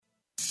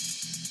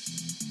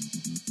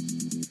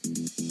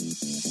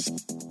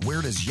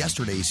Where does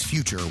yesterday's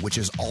future, which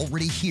is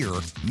already here,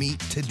 meet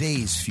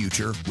today's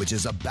future, which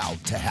is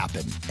about to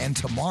happen, and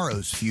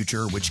tomorrow's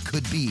future, which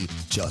could be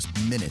just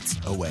minutes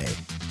away?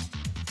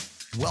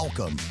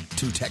 Welcome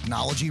to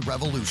Technology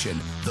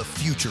Revolution, the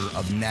future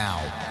of now,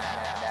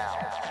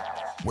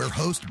 where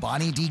host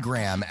Bonnie D.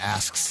 Graham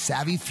asks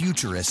savvy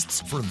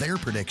futurists for their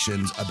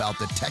predictions about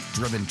the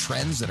tech-driven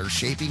trends that are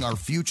shaping our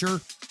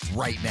future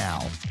right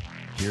now.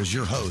 Here's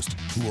your host,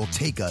 who will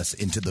take us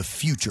into the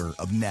future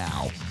of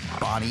now,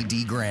 Bonnie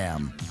D.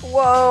 Graham.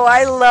 Whoa,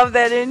 I love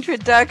that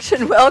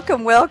introduction.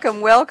 Welcome,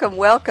 welcome, welcome,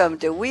 welcome.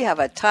 Do we have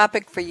a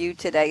topic for you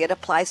today? It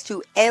applies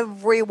to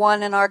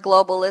everyone in our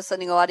global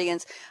listening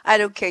audience. I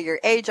don't care your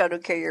age. I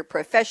don't care your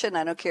profession.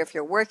 I don't care if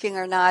you're working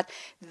or not.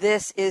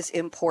 This is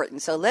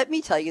important. So let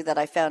me tell you that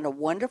I found a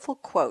wonderful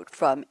quote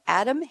from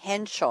Adam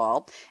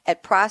Henshall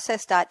at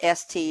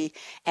process.st,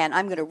 and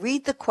I'm going to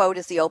read the quote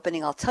as the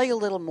opening. I'll tell you a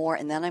little more,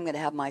 and then I'm going to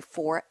have my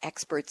four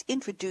experts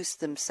introduce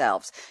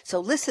themselves. So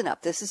listen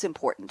up. This is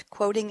important.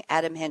 Quoting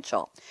Adam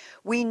Henshall.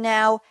 We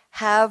now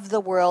have the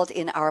world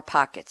in our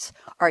pockets.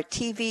 Our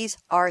TVs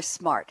are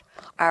smart.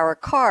 Our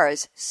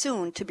cars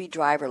soon to be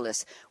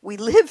driverless. We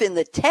live in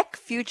the tech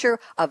future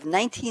of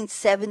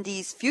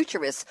 1970s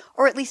futurists,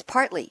 or at least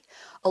partly.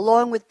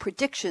 Along with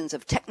predictions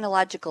of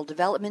technological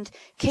development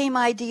came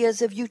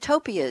ideas of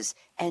utopias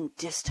and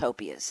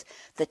dystopias.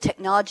 The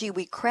technology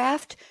we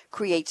craft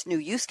creates new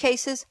use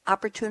cases,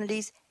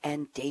 opportunities,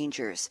 and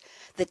dangers.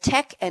 The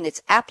tech and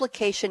its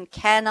application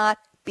cannot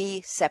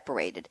be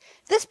separated.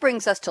 This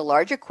brings us to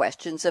larger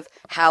questions of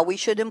how we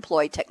should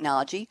employ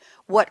technology,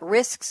 what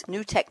risks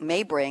new tech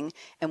may bring,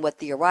 and what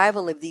the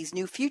arrival of these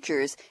new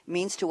futures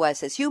means to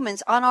us as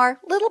humans on our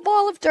little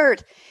ball of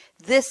dirt.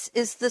 This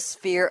is the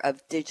sphere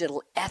of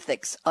digital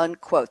ethics,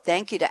 unquote.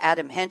 Thank you to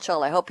Adam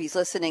Henshall. I hope he's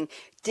listening.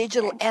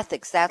 Digital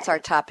ethics, that's our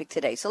topic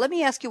today. So let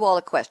me ask you all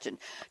a question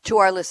to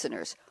our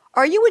listeners.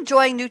 Are you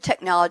enjoying new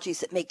technologies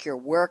that make your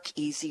work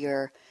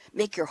easier,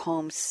 make your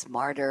home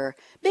smarter,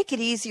 make it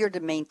easier to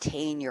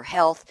maintain your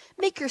health,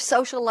 make your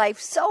social life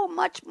so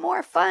much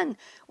more fun?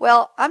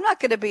 Well, I'm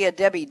not going to be a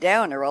Debbie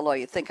Downer, although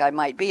you think I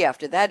might be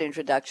after that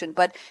introduction,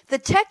 but the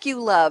tech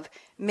you love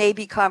may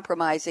be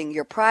compromising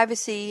your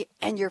privacy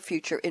and your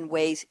future in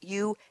ways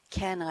you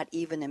cannot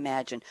even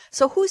imagine.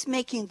 So who's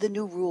making the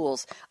new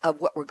rules of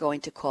what we're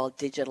going to call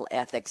digital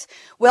ethics?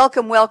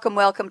 Welcome, welcome,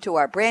 welcome to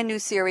our brand new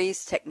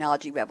series,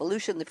 Technology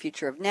Revolution, the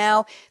Future of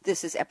Now.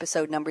 This is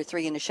episode number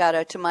 3, and a shout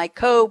out to my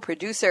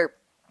co-producer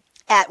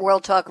at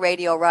World Talk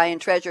Radio, Ryan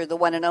Treasure, the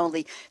one and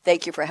only.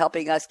 Thank you for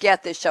helping us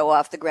get this show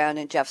off the ground,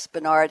 and Jeff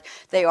Spinard.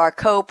 They are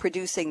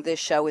co-producing this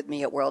show with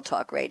me at World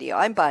Talk Radio.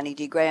 I'm Bonnie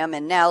D. Graham,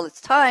 and now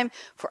it's time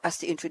for us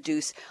to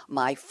introduce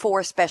my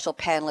 4 special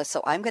panelists.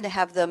 So I'm going to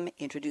have them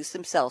introduce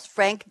themselves.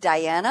 Frank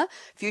Diana,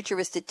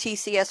 futurist at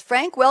TCS.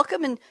 Frank,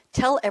 welcome, and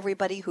tell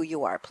everybody who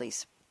you are,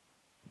 please.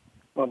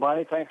 Well,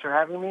 Bonnie, thanks for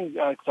having me.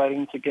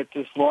 Exciting to get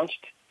this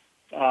launched.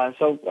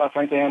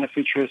 Frank Diana,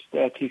 futurist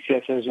at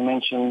TCS, as you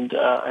mentioned.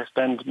 I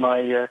spend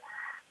my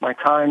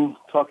time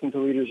talking to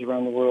leaders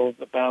around the world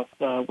about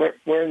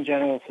where in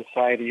general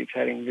society is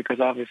heading, because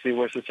obviously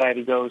where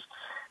society goes,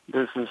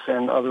 business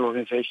and other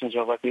organizations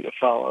are likely to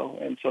follow.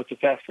 And so it's a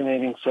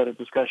fascinating set of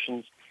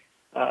discussions,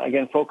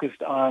 again,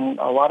 focused on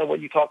a lot of what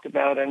you talked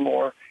about and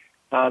more,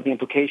 the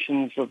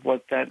implications of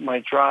what that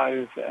might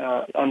drive,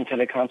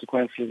 unintended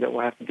consequences that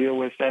we'll have to deal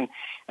with.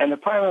 And the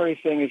primary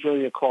thing is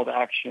really a call to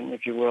action,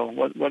 if you will.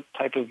 What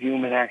type of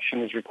human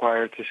action is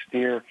required to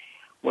steer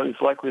what is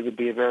likely to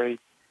be a very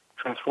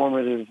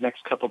transformative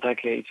next couple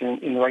decades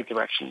in the right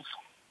directions?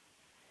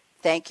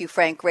 Thank you,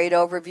 Frank. Great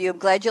overview. I'm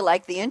glad you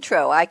liked the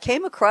intro. I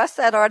came across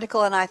that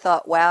article and I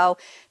thought, wow,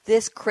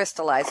 this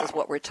crystallizes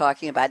what we're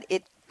talking about.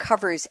 It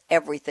covers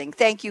everything.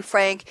 Thank you,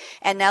 Frank.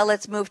 And now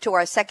let's move to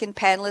our second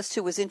panelist,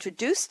 who was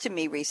introduced to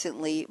me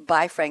recently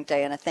by Frank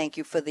Diana. Thank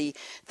you for the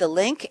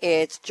link.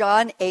 It's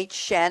John H.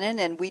 Shannon,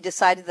 and we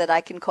decided that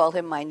I can call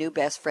him my new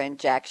best friend,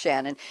 Jack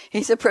Shannon.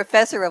 He's a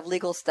professor of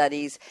legal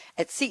studies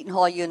at Seton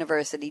Hall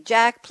University.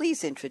 Jack,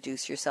 please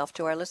introduce yourself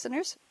to our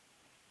listeners.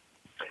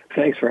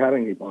 Thanks for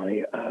having me,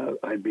 Bonnie.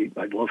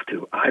 I'd love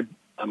to.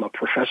 I'm a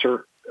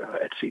professor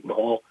at Seton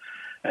Hall.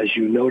 As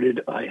you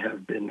noted, I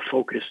have been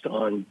focused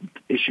on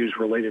issues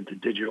related to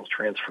digital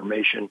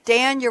transformation.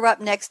 Dan, you're up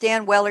next.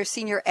 Dan Wellers,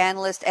 Senior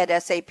Analyst at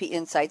SAP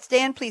Insights.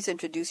 Dan, please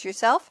introduce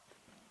yourself.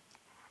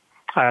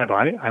 Hi,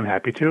 Bonnie. I'm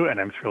happy to,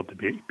 and I'm thrilled to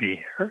be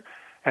here.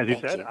 As you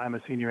said, I'm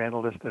a Senior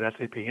Analyst at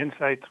SAP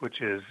Insights, which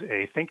is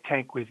a think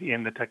tank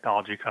within the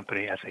technology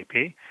company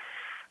SAP.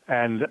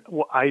 And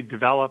I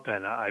develop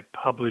and I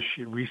publish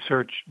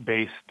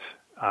research-based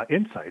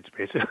insights,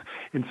 basically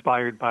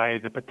inspired by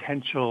the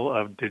potential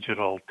of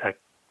digital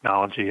technology.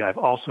 I've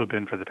also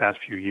been, for the past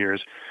few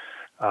years,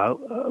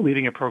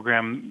 leading a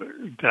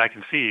program that I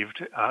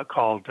conceived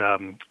called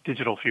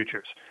Digital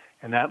Futures.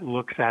 And that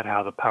looks at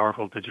how the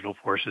powerful digital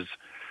forces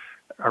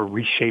are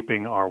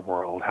reshaping our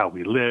world, how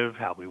we live,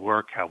 how we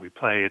work, how we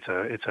play.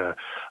 It's a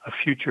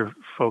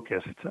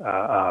future-focused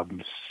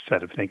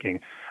set of thinking.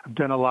 I've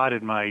done a lot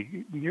in my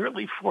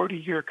nearly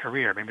 40-year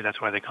career. Maybe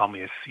that's why they call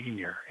me a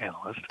senior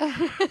analyst.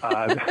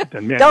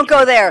 Don't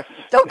go there.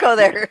 Don't go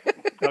there.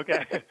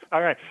 Okay.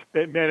 All right.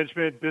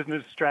 Management,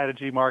 business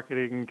strategy,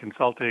 marketing,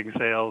 consulting,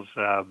 sales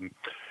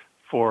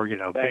for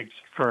big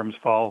firms,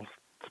 small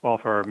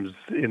firms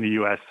in the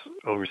U.S.,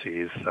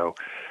 overseas. So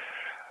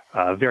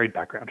varied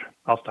background.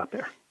 I'll stop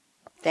there.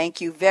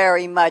 Thank you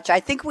very much. I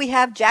think we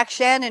have Jack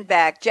Shannon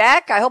back.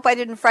 Jack, I hope I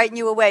didn't frighten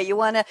you away. You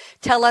want to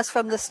tell us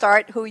from the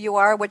start who you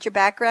are, what your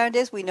background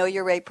is? We know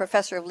you're a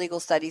professor of legal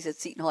studies at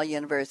Seton Hall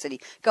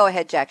University. Go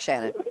ahead, Jack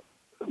Shannon.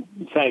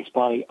 Thanks,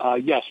 Bonnie.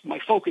 Yes, my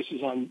focus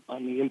is on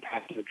the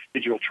impact of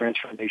digital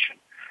transformation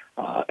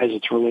as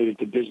it's related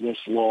to business,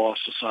 law,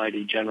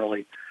 society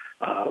generally.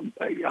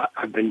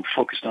 I've been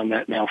focused on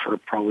that now for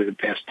probably the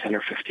past 10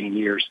 or 15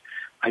 years.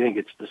 I think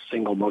it's the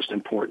single most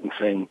important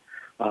thing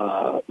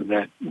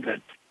that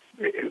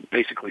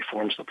basically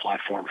forms the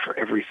platform for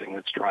everything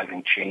that's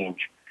driving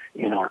change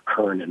in our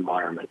current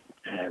environment.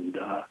 And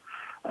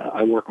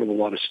I work with a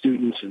lot of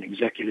students and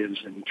executives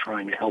and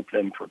trying to help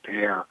them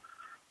prepare.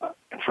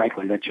 And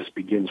frankly, that just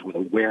begins with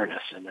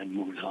awareness and then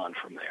moves on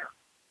from there.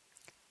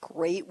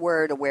 Great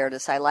word,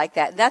 awareness. I like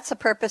that. That's the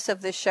purpose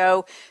of this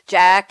show,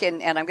 Jack,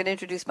 and I'm going to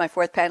introduce my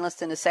fourth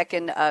panelist in a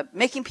second,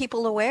 making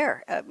people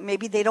aware.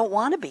 Maybe they don't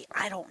want to be.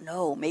 I don't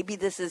know. Maybe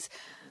this is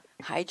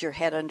hide your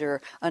head under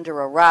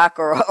a rock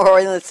or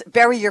let's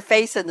bury your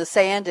face in the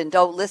sand and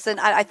don't listen.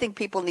 I think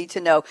people need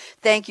to know.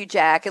 Thank you,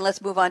 Jack. And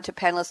let's move on to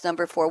panelist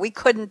number 4. We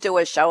couldn't do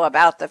a show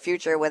about the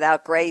future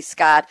without Gray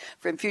Scott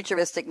from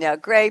Futuristic Now.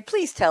 Gray,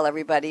 please tell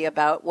everybody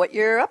about what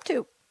you're up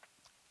to.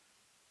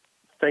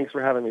 Thanks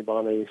for having me,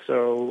 Bonnie.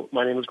 So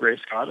my name is Gray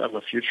Scott. I'm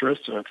a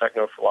futurist and a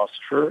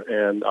techno-philosopher,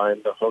 and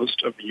I'm the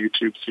host of the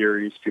YouTube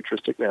series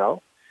Futuristic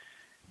Now.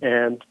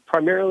 And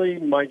primarily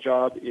my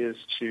job is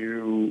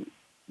to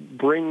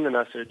bring the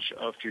message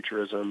of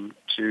futurism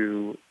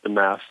to the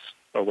mass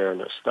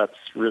awareness. That's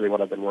really what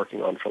I've been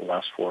working on for the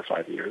last 4 or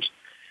 5 years.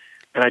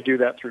 And I do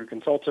that through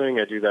consulting.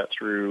 I do that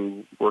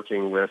through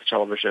working with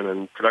television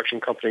and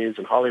production companies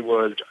in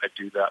Hollywood. I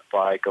do that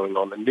by going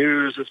on the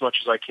news as much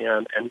as I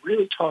can and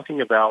really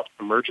talking about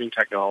emerging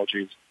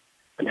technologies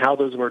and how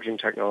those emerging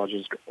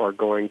technologies are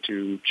going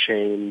to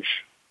change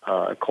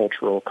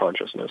cultural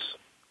consciousness.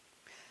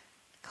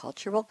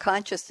 Cultural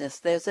consciousness.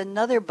 There's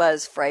another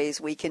buzz phrase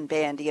we can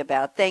bandy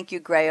about. Thank you,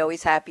 Gray.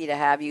 Always happy to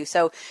have you.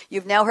 So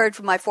you've now heard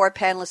from my 4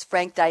 panelists,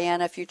 Frank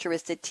Diana,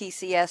 futurist at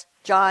TCS,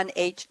 John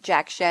H.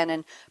 Jack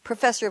Shannon,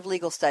 professor of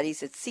legal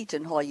studies at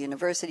Seton Hall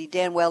University,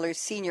 Dan Wellers,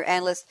 senior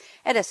analyst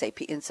at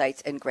SAP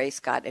Insights, and Gray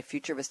Scott at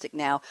Futuristic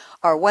Now,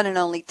 our one and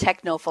only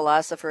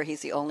techno-philosopher.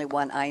 He's the only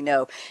one I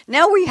know.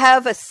 Now we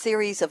have a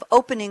series of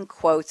opening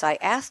quotes. I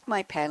asked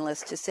my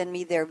panelists to send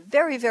me their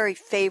very, very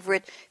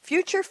favorite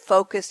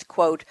future-focused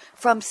quote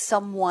from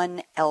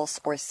someone else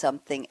or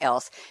something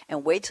else.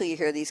 And wait till you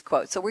hear these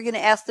quotes. So we're going to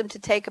ask them to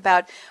take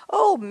about,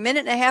 a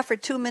minute and a half or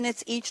 2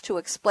 minutes each to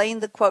explain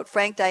the quote.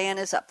 Frank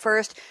Diana's up first.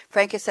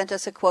 Frank has sent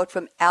us a quote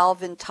from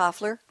Alvin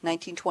Toffler,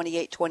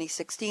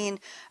 1928-2016,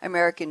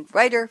 American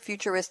writer,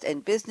 futurist,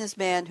 and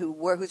businessman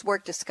whose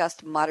work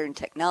discussed modern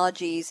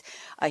technologies.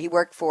 He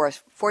worked for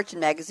Fortune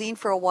magazine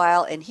for a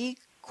while, and he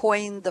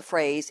coined the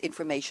phrase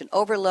information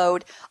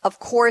overload. Of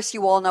course,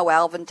 you all know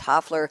Alvin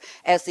Toffler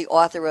as the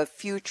author of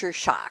Future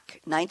Shock,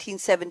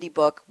 1970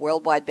 book,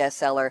 worldwide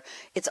bestseller.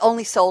 It's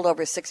only sold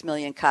over 6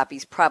 million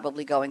copies,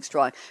 probably going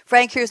strong.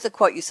 Frank, here's the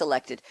quote you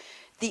selected.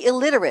 The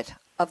illiterate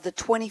of the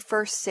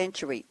 21st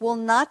century will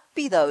not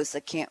be those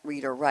that can't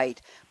read or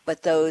write,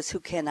 but those who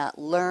cannot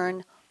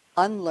learn,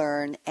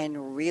 unlearn,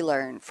 and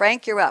relearn.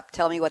 Frank, you're up.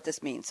 Tell me what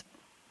this means.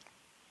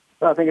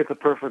 I think it's a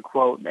perfect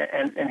quote,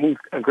 and he's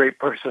a great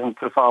person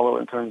to follow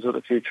in terms of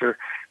the future,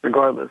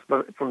 regardless.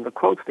 But from the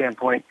quote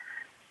standpoint,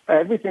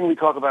 everything we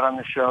talk about on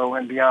the show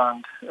and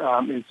beyond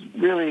is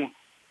really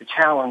a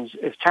challenge.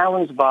 It's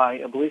challenged by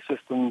a belief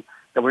system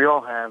that we all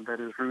have that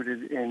is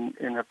rooted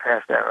in a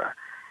past era.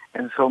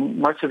 And so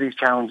much of these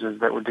challenges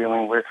that we're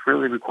dealing with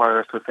really require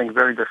us to think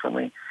very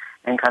differently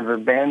and kind of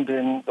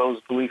abandon those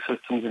belief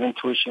systems and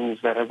intuitions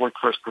that have worked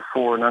for us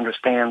before and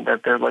understand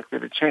that they're likely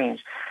to change.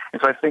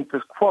 And so I think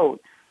this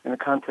quote, in the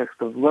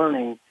context of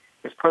learning,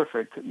 is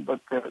perfect,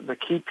 but the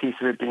key piece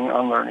of it being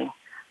unlearning.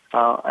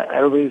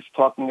 Everybody's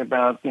talking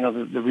about, the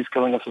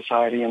reskilling of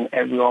society,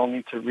 and we all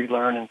need to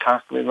relearn and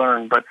constantly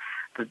learn, but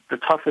the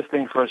toughest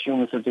thing for us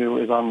humans to do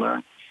is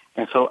unlearn.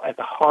 And so at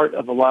the heart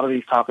of a lot of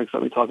these topics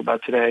that we talk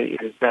about today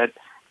is that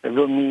the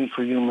real need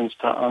for humans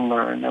to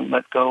unlearn and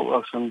let go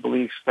of some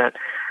beliefs that,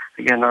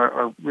 again,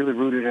 are really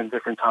rooted in a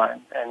different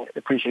time, and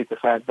appreciate the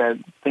fact that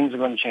things are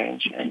going to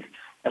change. And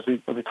as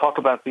we talk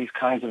about these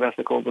kinds of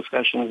ethical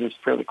discussions, it's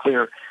fairly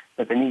clear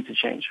that they need to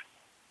change.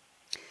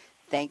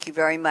 Thank you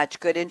very much.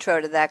 Good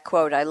intro to that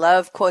quote. I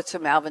love quotes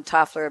from Alvin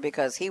Toffler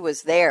because he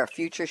was there.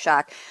 Future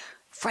Shock.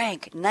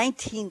 Frank,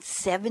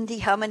 1970,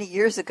 how many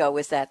years ago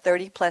was that?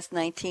 30 plus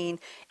 19.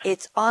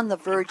 It's on the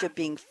verge of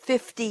being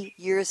 50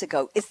 years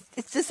ago.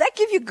 Does that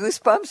give you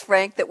goosebumps,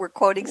 Frank, that we're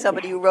quoting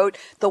somebody who wrote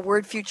the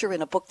word future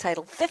in a book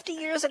titled 50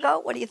 years ago?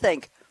 What do you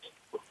think?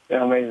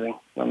 Yeah, amazing.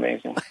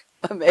 Amazing,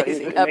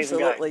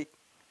 absolutely.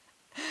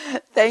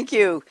 Thank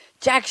you.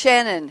 Jack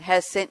Shannon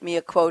has sent me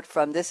a quote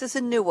from, this is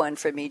a new one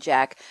for me,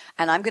 Jack,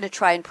 and I'm going to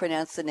try and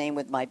pronounce the name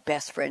with my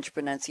best French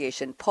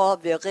pronunciation, Paul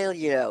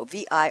Virilio,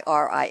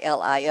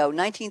 Virilio,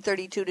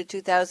 1932 to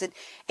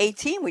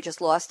 2018. We just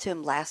lost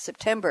him last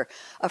September.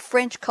 A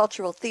French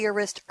cultural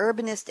theorist,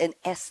 urbanist, and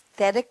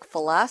aesthetic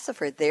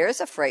philosopher. There's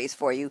a phrase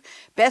for you.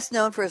 Best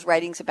known for his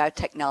writings about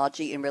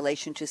technology in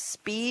relation to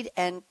speed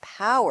and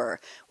power,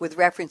 with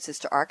references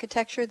to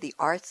architecture, the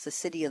arts, the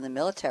city, and the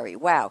military.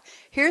 Wow.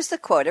 Here's the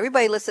quote.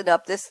 Everybody listen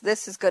up. This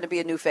is going to be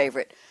a new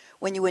favorite.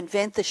 When you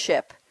invent the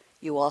ship,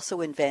 you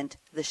also invent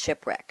the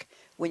shipwreck.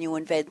 When you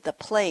invent the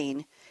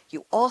plane,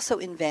 you also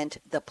invent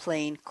the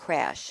plane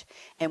crash.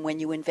 And when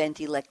you invent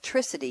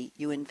electricity,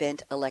 you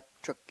invent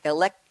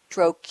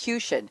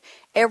electrocution.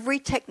 Every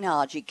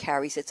technology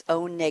carries its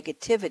own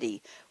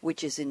negativity,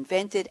 which is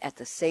invented at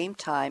the same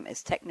time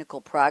as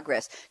technical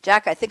progress.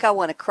 Jack, I think I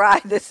want to cry.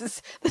 This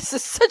is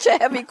such a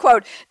heavy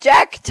quote.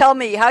 Jack, tell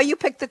me how you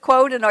picked the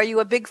quote, and are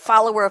you a big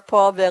follower of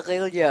Paul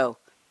Virilio?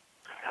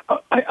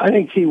 I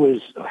think he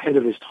was ahead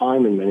of his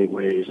time in many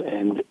ways,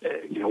 and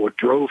what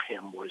drove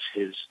him was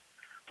his,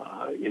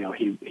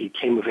 he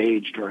came of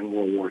age during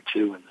World War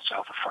II in the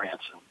south of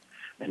France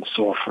and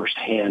saw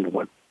firsthand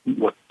what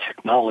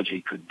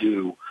technology could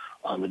do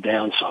on the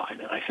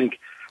downside. And I think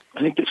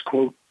this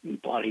quote,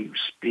 Bonnie,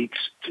 speaks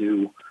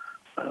to,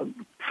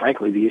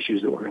 frankly, the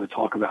issues that we're going to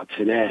talk about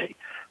today.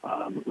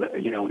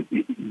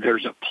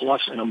 There's a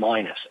plus and a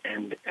minus,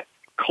 and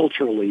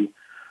culturally,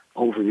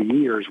 over the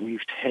years,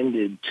 we've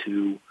tended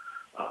to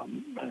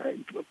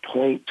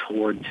point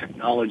toward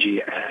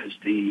technology as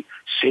the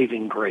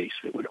saving grace.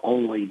 It would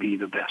only be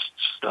the best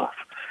stuff.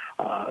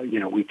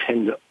 We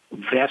tend to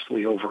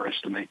vastly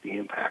overestimate the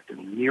impact in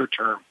the near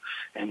term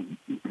and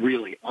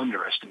really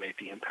underestimate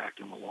the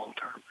impact in the long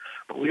term.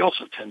 But we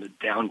also tend to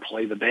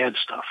downplay the bad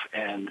stuff.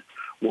 And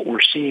what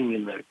we're seeing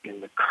in the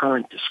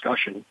current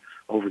discussion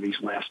over these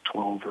last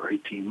 12 or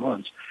 18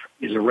 months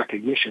is a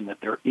recognition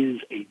that there is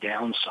a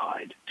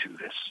downside to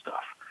this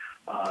stuff,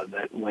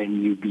 that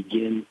when you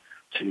begin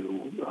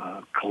to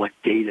collect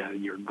data,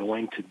 you're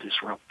going to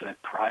disrupt that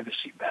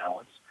privacy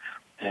balance.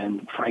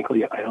 And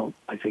frankly,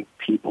 I think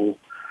people,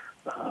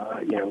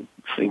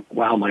 think,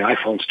 wow, my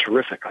iPhone's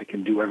terrific. I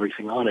can do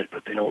everything on it,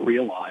 but they don't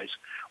realize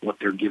what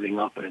they're giving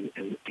up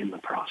in the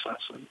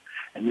process.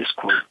 And this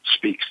quote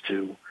speaks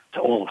to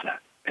all of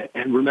that.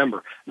 And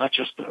remember, not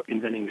just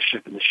inventing the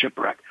ship and the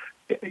shipwreck,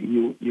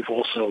 you've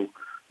also,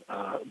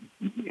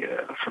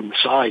 from the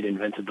side,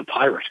 invented the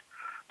pirate.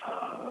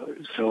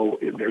 So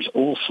there's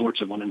all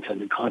sorts of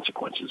unintended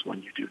consequences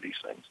when you do these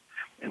things.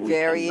 And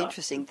very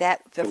interesting.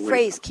 That the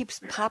phrase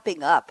keeps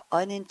popping up,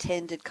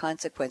 unintended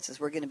consequences.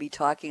 We're going to be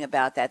talking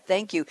about that.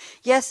 Thank you.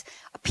 Yes,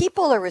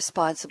 people are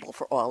responsible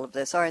for all of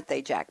this, aren't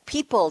they, Jack?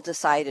 People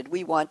decided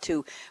we want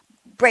to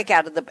break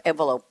out of the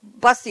envelope,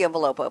 bust the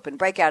envelope open,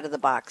 break out of the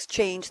box,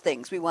 change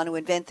things. We want to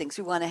invent things.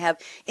 We want to have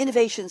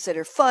innovations that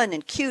are fun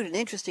and cute and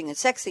interesting and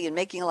sexy and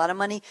making a lot of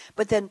money.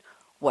 But then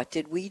what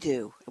did we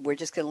do? We're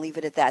just going to leave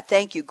it at that.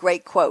 Thank you.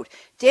 Great quote.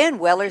 Dan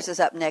Wellers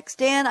is up next.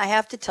 Dan, I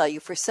have to tell you,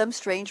 for some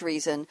strange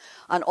reason,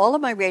 on all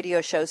of my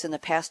radio shows in the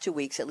past 2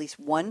 weeks, at least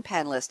one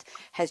panelist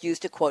has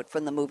used a quote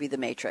from the movie The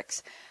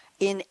Matrix.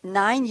 In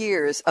 9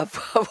 years of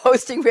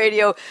hosting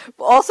radio,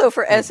 also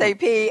for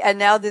SAP, and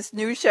now this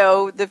new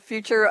show, The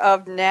Future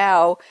of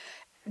Now,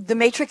 The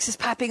Matrix is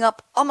popping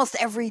up almost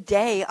every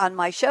day on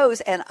my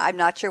shows, and I'm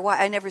not sure why.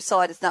 I never saw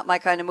it. It's not my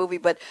kind of movie,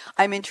 but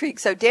I'm intrigued.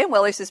 So Dan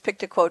Wellers has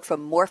picked a quote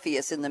from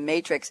Morpheus in The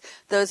Matrix.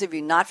 Those of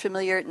you not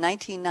familiar,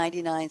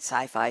 1999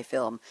 sci-fi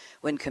film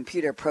when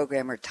computer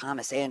programmer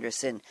Thomas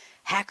Anderson,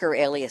 hacker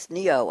alias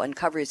Neo,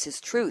 uncovers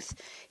his truth.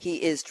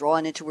 He is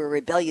drawn into a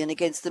rebellion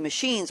against the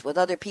machines with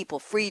other people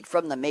freed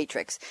from the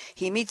Matrix.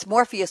 He meets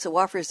Morpheus, who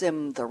offers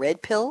him the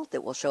red pill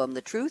that will show him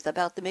the truth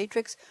about the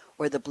Matrix,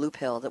 or the blue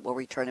pill that will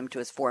return him to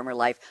his former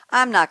life.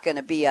 I'm not going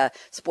to be a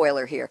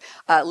spoiler here.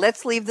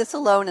 Let's leave this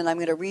alone, and I'm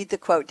going to read the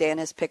quote Dan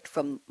has picked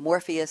from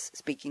Morpheus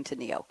speaking to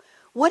Neo.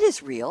 What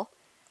is real?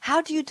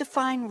 How do you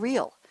define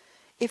real?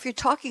 If you're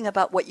talking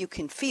about what you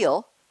can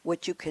feel,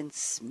 what you can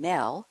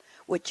smell,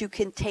 what you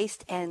can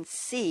taste and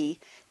see,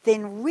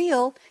 then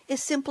real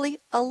is simply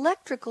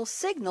electrical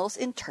signals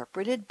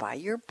interpreted by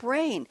your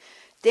brain.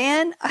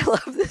 Dan, I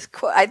love this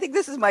quote. I think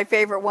this is my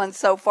favorite one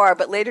so far,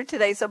 but later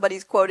today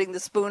somebody's quoting the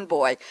Spoon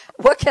Boy.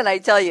 What can I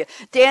tell you?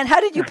 Dan, how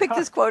did you pick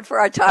this quote for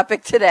our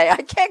topic today?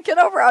 I can't get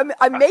over it.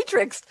 I'm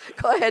matrixed.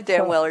 Go ahead,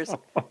 Dan Wellers.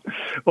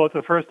 Well, it's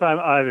the first time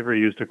I've ever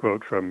used a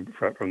quote from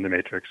The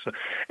Matrix,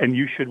 and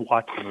you should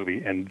watch the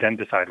movie and then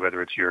decide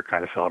whether it's your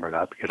kind of film or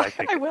not, because I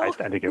think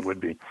it would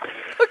be.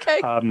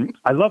 Okay.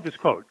 I love this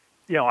quote.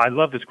 I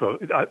love this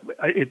quote.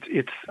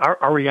 It's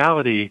our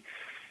reality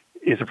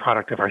is a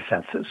product of our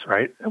senses,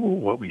 right?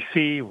 What we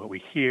see, what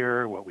we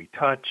hear, what we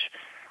touch,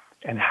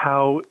 and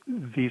how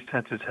these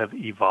senses have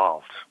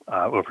evolved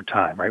over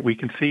time, right? We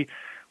can see,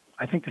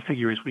 I think the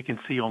figure is we can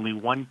see only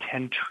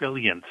 1/10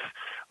 trillionth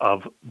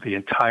of the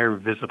entire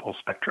visible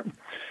spectrum.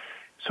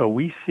 So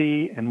we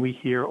see and we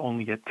hear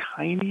only a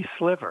tiny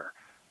sliver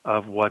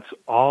of what's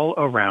all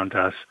around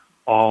us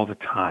all the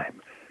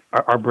time.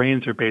 Our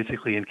brains are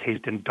basically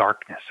encased in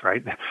darkness,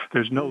 right?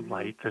 There's no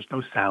light, there's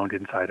no sound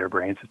inside our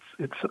brains.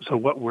 So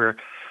what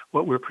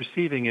we're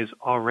perceiving is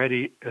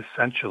already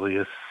essentially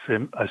a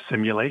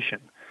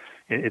simulation.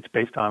 It's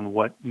based on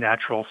what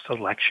natural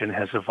selection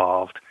has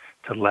evolved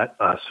to let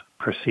us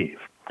perceive.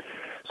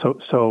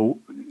 So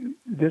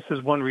this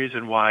is one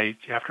reason why,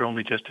 after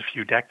only just a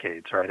few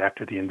decades, right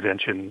after the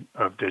invention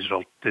of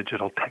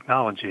digital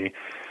technology,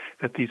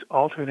 that these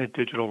alternate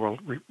digital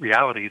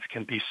realities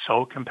can be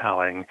so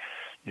compelling,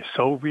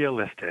 so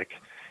realistic,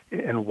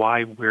 and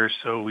why we're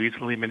so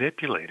easily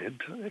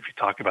manipulated. If you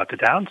talk about the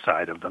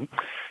downside of them,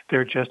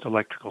 they're just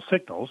electrical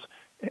signals.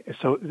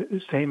 So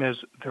same as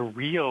the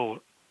real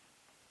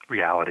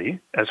reality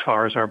as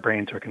far as our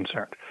brains are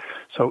concerned.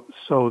 So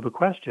the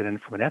question,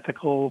 and from an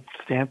ethical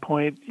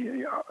standpoint,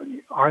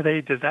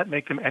 does that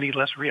make them any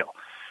less real?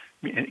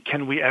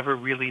 Can we ever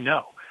really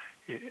know?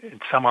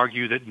 And some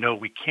argue that no,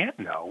 we can't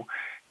know.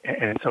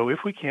 And so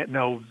if we can't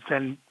know,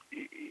 then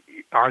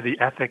are the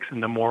ethics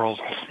and the morals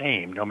the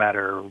same, no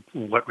matter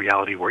what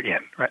reality we're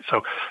in, right?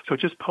 So it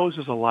just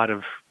poses a lot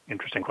of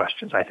interesting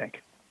questions, I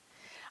think.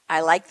 I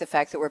like the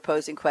fact that we're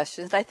posing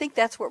questions. I think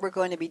that's what we're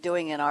going to be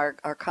doing in our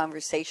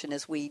conversation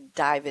as we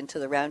dive into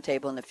the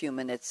roundtable in a few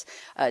minutes.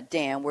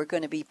 Dan, we're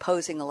going to be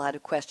posing a lot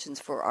of questions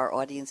for our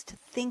audience to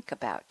think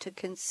about, to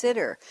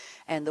consider.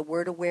 And the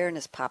word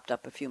awareness popped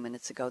up a few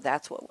minutes ago.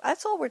 That's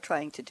all we're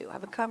trying to do,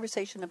 have a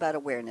conversation about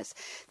awareness.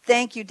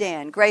 Thank you,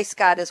 Dan. Gray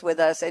Scott is with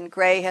us, and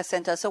Gray has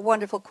sent us a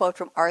wonderful quote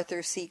from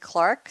Arthur C.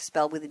 Clarke,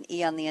 spelled with an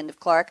E on the end of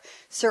Clarke.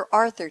 Sir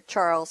Arthur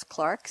Charles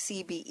Clarke,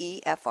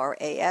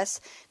 CBEFRAS,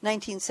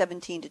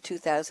 1917 to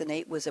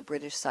 2008, was a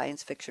British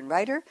science fiction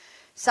writer,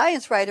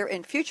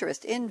 and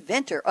futurist,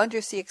 inventor,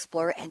 undersea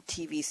explorer, and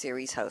TV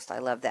series host. I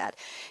love that.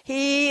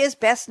 He is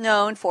best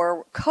known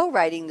for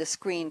co-writing the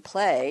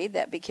screenplay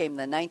that became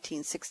the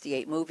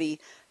 1968 movie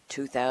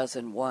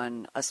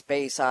 2001, A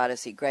Space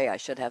Odyssey. Gray, I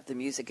should have the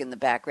music in the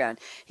background.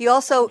 He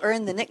also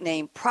earned the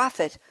nickname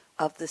Prophet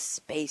of the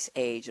Space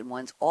Age and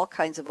won all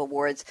kinds of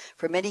awards.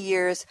 For many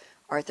years,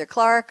 Arthur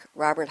Clarke,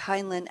 Robert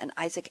Heinlein, and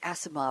Isaac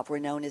Asimov were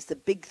known as the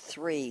big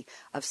three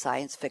of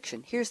science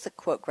fiction. Here's the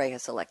quote Gray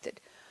has selected.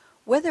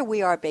 Whether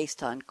we are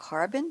based on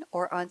carbon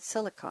or on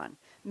silicon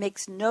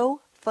makes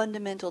no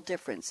fundamental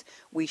difference.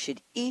 We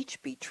should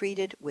each be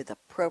treated with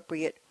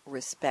appropriate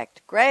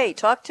respect. Gray,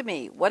 talk to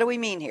me. What do we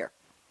mean here?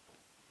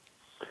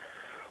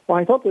 Well,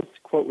 I thought this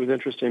quote was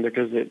interesting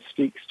because it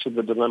speaks to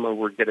the dilemma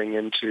we're getting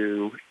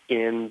into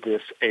in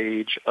this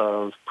age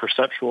of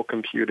perceptual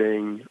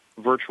computing,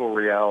 virtual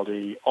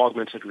reality,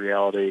 augmented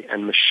reality,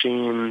 and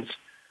machines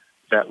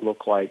that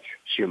look like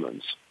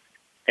humans.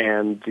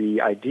 And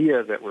the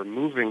idea that we're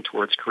moving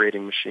towards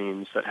creating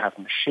machines that have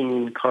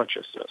machine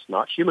consciousness,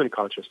 not human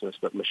consciousness,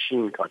 but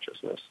machine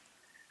consciousness,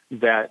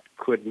 that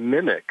could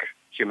mimic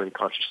human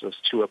consciousness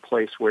to a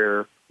place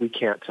where we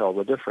can't tell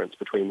the difference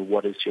between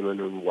what is human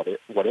and what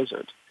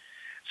isn't.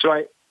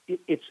 So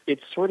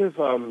it's sort of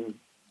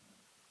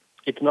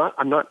it's not.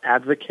 I'm not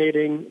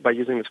advocating by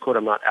using this quote.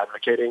 I'm not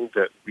advocating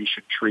that we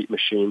should treat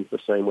machines the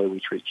same way we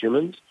treat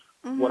humans.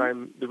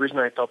 Mm-hmm. The reason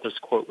I thought this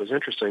quote was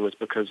interesting was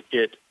because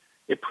it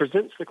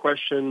presents the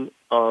question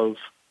of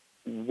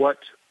what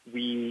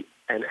we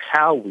and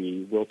how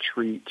we will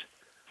treat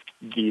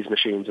these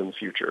machines in the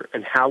future,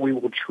 and how we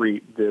will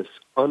treat this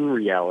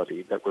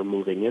unreality that we're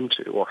moving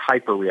into, or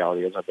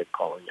hyper-reality, as I've been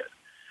calling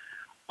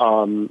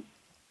it.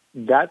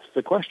 That's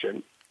the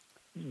question.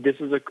 This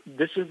is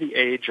the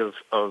age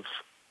of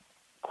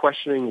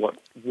questioning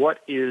what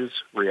is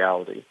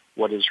reality,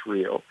 what is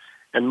real.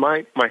 And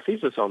my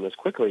thesis on this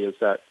quickly is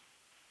that,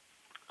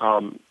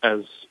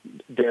 as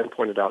Dan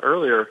pointed out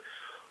earlier,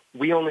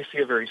 we only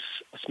see a very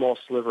small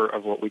sliver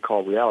of what we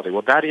call reality.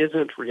 Well, that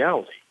isn't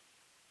reality.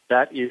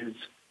 That is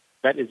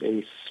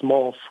a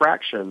small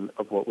fraction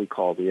of what we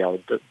call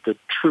reality. The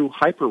true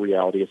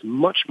hyper-reality is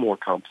much more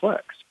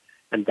complex,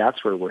 and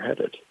that's where we're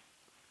headed.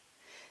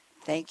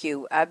 Thank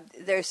you.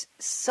 There's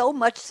so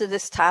much to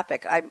this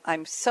topic.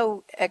 I'm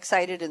so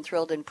excited and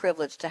thrilled and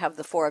privileged to have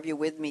the four of you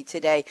with me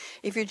today.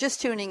 If you're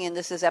just tuning in,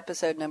 this is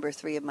episode number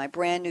 3 of my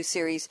brand new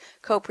series,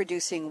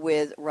 co-producing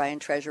with Ryan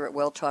Treasure at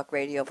World Talk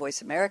Radio,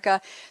 Voice America.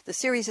 The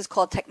series is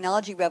called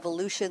Technology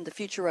Revolution, the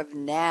Future of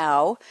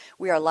Now.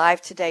 We are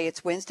live today.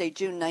 It's Wednesday,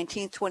 June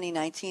 19th,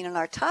 2019, and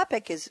our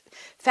topic is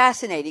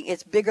fascinating.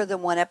 It's bigger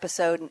than one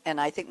episode, and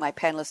I think my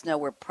panelists know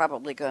we're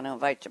probably going to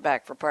invite you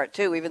back for part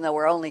 2, even though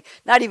we're only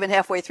not even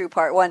halfway through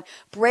part 1.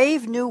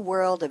 Brave new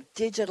world of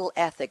digital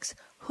ethics.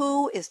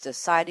 Who is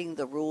deciding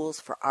the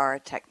rules for our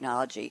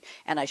technology?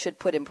 And I should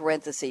put in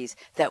parentheses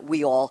that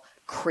we all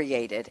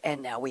created,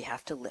 and now we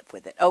have to live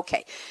with it.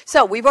 Okay,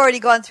 so we've already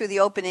gone through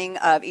the opening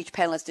of each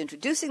panelist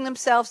introducing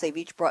themselves. They've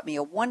each brought me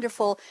a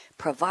wonderful,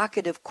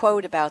 provocative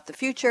quote about the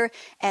future,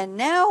 and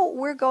now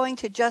we're going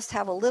to just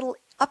have a little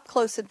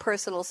up-close and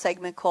personal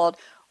segment called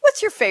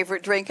What's your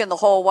favorite drink in the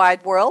whole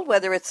wide world?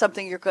 Whether it's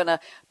something you're going to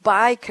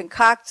buy,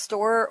 concoct,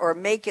 store, or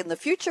make in the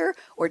future,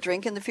 or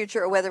drink in the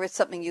future, or whether it's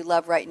something you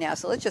love right now.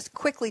 So let's just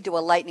quickly do a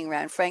lightning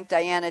round. Frank,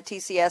 Diana,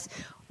 TCS,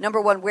 number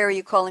one, where are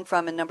you calling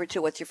from? And number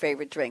two, what's your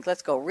favorite drink?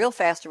 Let's go real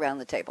fast around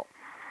the table.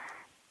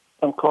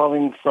 I'm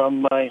calling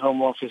from my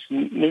home office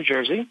in New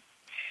Jersey.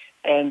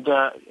 And,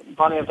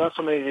 Bonnie, I've done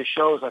so many of these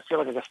shows, I feel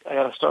like I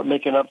got to start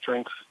making up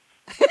drinks.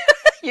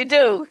 You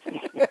do.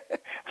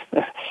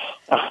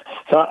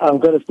 So I'm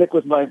going to stick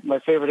with my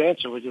favorite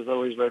answer, which is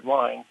always red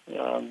wine.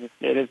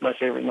 It is my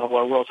favorite in the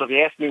whole world. So if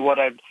you ask me what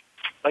I'd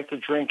like to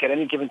drink at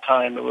any given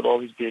time, it would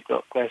always be a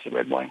glass of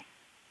red wine.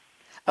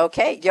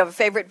 Okay. Do you have a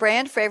favorite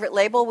brand, favorite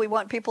label we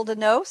want people to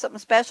know? Something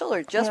special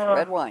or just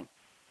red wine?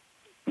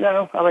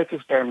 No, I like to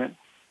experiment.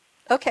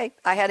 Okay.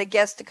 I had a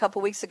guest a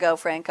couple weeks ago,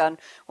 Frank, on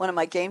one of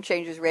my Game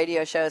Changers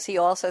radio shows. He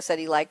also said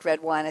he liked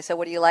red wine. I said,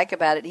 what do you like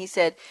about it? And he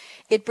said,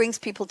 it brings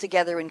people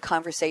together in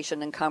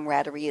conversation and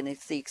camaraderie, and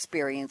it's the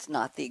experience,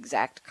 not the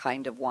exact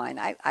kind of wine.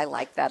 I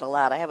like that a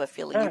lot. I have a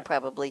feeling you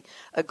probably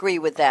agree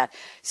with that.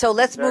 So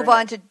let's move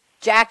on to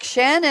Jack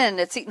Shannon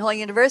at Seton Hall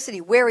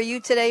University. Where are you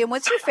today, and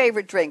what's your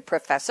favorite drink,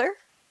 Professor?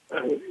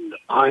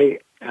 I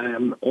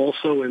am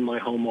also in my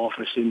home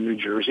office in New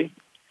Jersey,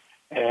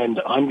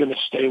 and I'm going to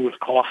stay with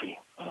coffee.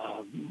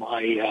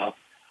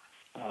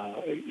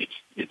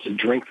 It's a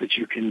drink that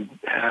you can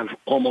have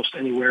almost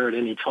anywhere at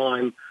any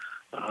time,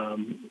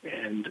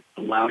 and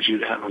allows you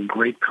to have a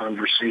great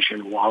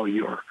conversation while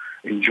you're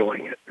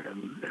enjoying it.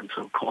 And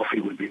so coffee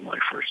would be my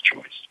first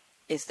choice.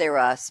 Is there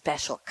a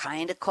special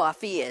kind of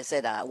coffee? Is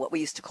it what we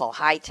used to call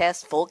high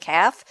test, full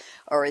calf,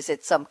 or is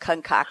it some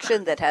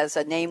concoction that has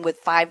a name with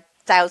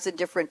 5,000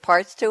 different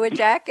parts to it,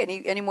 Jack?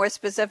 Any more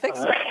specifics?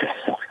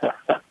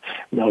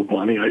 No,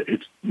 Bonnie,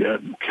 it's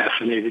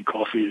caffeinated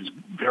coffee is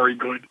very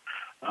good.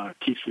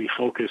 Keeps me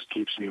focused,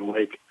 keeps me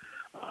awake,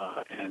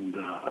 and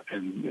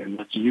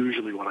that's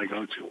usually what I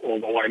go to.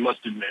 Although I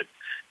must admit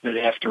that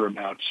after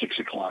about 6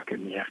 o'clock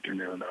in the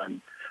afternoon,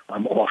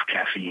 I'm off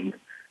caffeine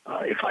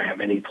if I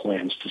have any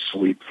plans to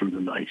sleep through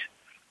the night.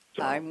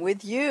 So. I'm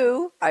with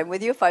you.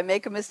 If I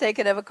make a mistake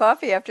and have a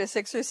coffee after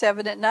 6 or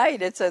 7 at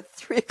night, it's a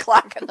 3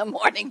 o'clock in the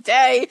morning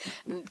day.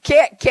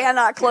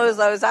 Cannot close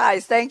those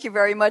eyes. Thank you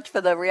very much for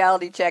the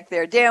reality check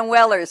there. Dan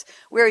Wellers,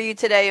 where are you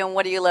today and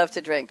what do you love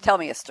to drink? Tell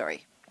me a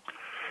story.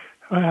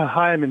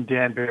 Hi, I'm in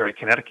Danbury,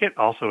 Connecticut,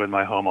 also in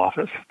my home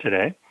office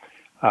today.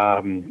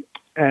 And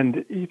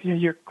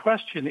your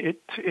question,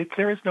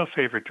 there is no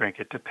favorite drink.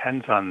 It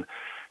depends on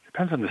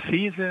the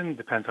season,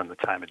 depends on the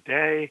time of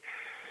day.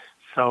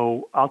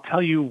 So I'll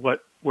tell you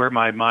where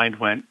my mind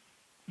went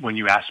when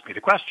you asked me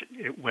the question.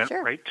 It went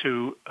right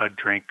to a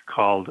drink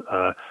called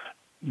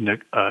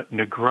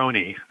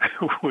Negroni,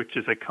 which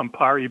is a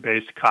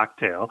Campari-based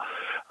cocktail,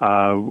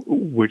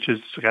 which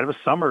is kind of a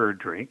summer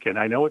drink. And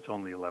I know it's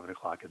only 11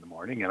 o'clock in the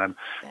morning, and I'm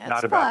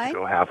not about to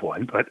go have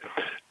one. But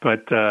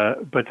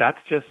that's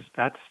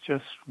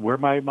just where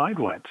my mind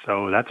went.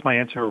 So that's my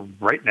answer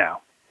right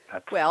now.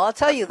 Well, I'll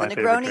tell you, the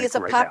Negroni is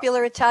a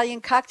popular Italian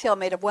cocktail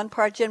made of 1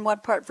 part gin, 1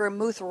 part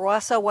vermouth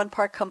rossa, 1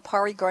 part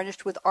Campari,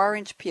 garnished with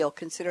orange peel,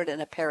 considered an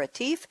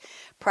aperitif.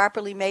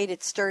 Properly made,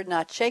 it's stirred,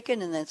 not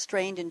shaken, and then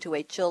strained into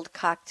a chilled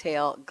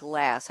cocktail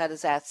glass. How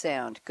does that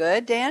sound?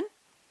 Good, Dan?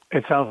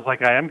 It sounds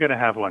like I am going to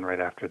have one right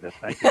after this.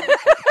 Thank you.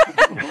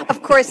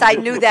 Of course, I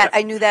knew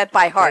that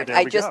by heart.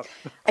 I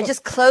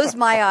just closed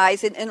my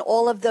eyes, and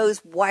all of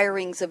those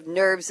wirings of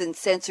nerves and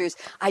sensors,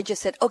 I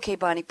just said, okay,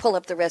 Bonnie, pull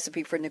up the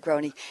recipe for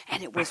Negroni.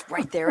 And it was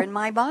right there in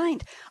my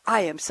mind.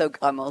 I'm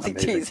only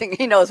teasing.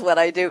 He knows what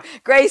I do.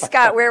 Grace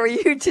Scott, where are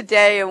you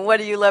today, and what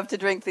do you love to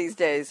drink these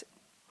days?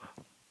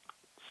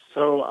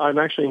 So I'm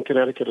actually in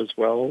Connecticut as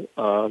well,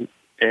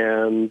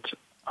 and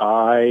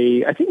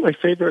I think my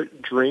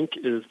favorite drink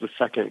is the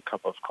second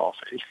cup of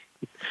coffee.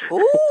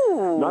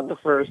 Ooh. Not the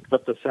first,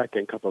 but the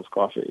second cup of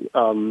coffee.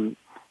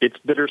 It's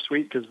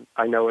bittersweet because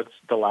I know it's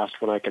the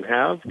last one I can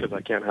have because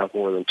I can't have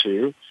more than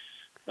 2.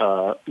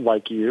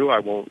 Like you, I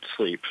won't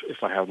sleep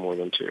if I have more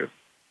than 2.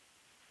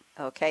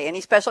 Okay.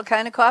 Any special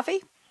kind of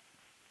coffee?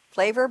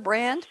 Flavor,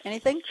 brand,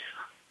 anything?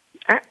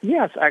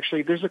 Yes,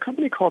 actually. There's a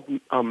company called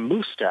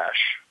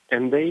Moustache.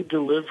 And they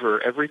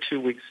deliver every 2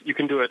 weeks. You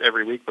can do it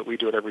every week, but we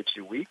do it every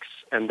 2 weeks.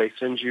 And they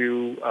send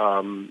you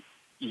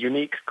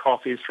unique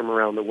coffees from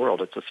around the world.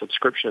 It's a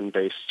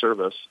subscription-based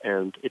service,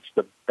 and it's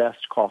the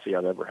best coffee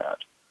I've ever had.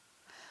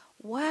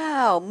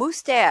 Wow,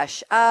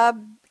 Moustache.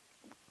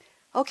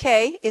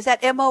 Okay, is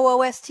that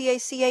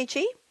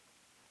Moostache?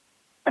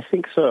 I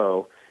think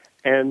so.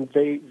 And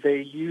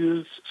they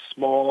use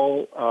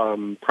small,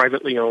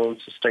 privately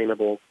owned,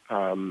 sustainable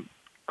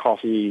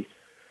coffee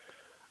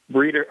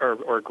breeder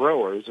or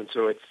growers, and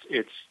so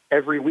it's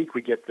every week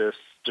we get this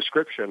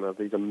description of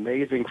these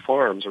amazing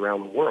farms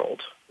around the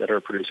world that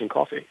are producing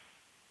coffee.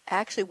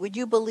 Actually, would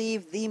you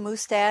believe the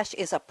Moustache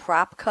is a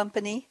prop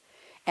company?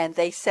 and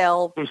they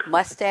sell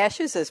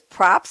mustaches as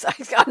props.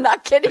 I'm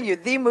not kidding you.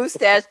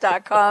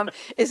 TheMoustache.com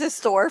is a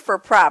store for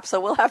props, so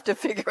we'll have to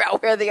figure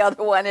out where the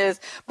other one is.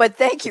 But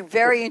thank you.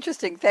 Very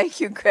interesting. Thank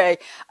you, Gray.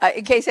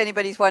 In case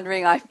anybody's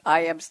wondering, I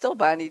am still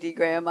Bonnie D.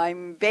 Graham.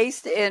 I'm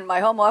based in my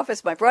home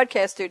office. My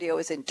broadcast studio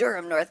is in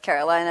Durham, North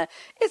Carolina.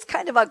 It's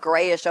kind of a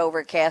grayish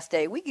overcast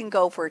day. We can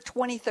go for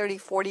 20, 30,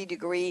 40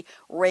 degree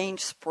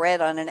range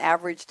spread on an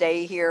average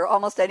day here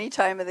almost any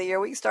time of the year.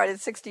 We can start at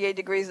 68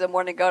 degrees in the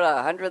morning, go to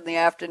 100 in the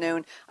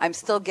afternoon. I'm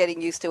still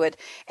getting used to it.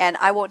 And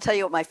I won't tell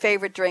you what my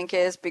favorite drink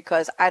is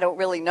because I don't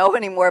really know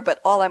anymore, but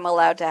all I'm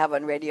allowed to have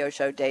on radio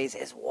show days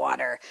is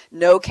water.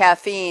 No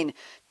caffeine.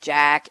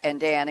 Jack and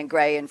Dan and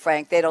Gray and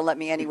Frank, they don't let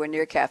me anywhere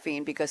near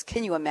caffeine because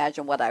can you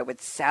imagine what I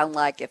would sound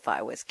like if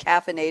I was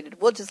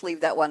caffeinated? We'll just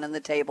leave that one on the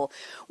table.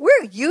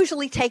 We're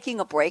usually taking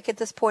a break at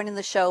this point in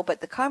the show,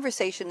 but the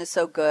conversation is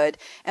so good,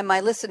 and my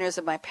listeners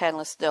and my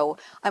panelists know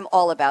I'm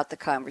all about the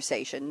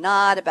conversation,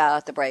 not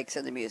about the breaks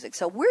and the music.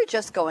 So we're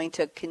just going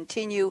to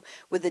continue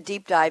with a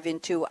deep dive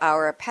into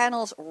our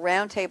panel's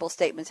roundtable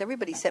statements.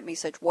 Everybody sent me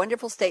such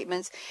wonderful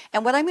statements,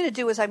 and what I'm going to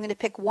do is I'm going to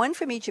pick one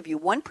from each of you,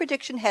 one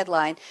prediction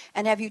headline,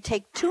 and have you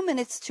take 2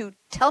 minutes to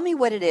tell me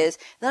what it is.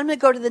 Then I'm going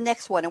to go to the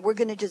next one, and we're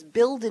going to just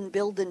build and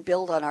build and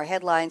build on our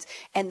headlines,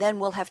 and then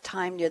we'll have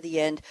time near the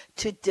end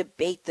to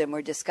debate them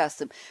or discuss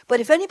them. But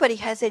if anybody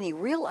has any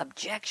real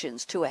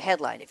objections to a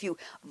headline, if you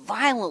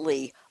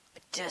violently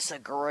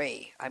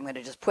disagree, I'm going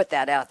to just put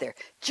that out there.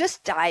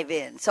 Just dive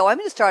in. So I'm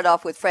going to start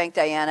off with Frank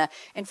Diana,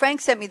 and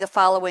Frank sent me the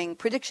following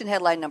prediction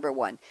headline number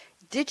 1.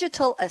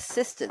 Digital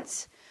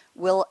assistants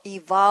will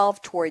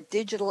evolve toward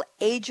digital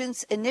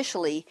agents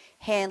initially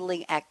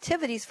handling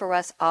activities for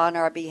us on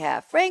our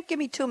behalf. Frank, give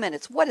me 2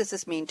 minutes. What does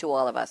this mean to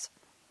all of us?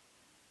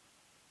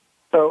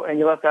 So, and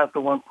you left out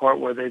the one part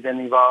where they then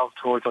evolve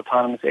towards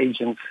autonomous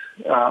agents.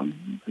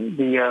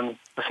 The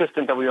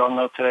assistant that we all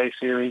know today,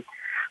 Siri,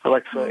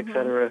 Alexa, et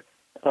cetera.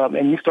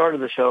 And you started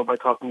the show by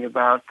talking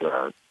about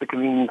the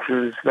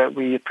conveniences that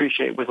we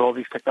appreciate with all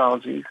these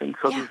technologies. And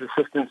so these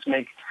assistants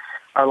make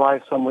our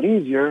lives somewhat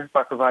easier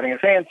by providing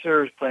us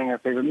answers, playing our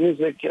favorite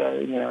music,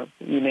 you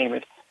name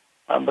it.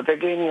 But they're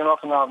gaining an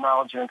awful lot of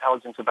knowledge and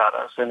intelligence about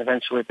us, and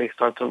eventually they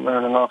start to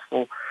learn an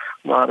awful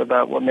lot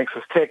about what makes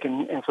us tick,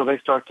 and so they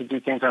start to do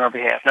things on our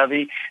behalf. Now,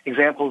 the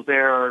examples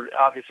there are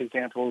obvious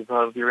examples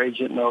of your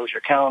agent knows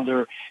your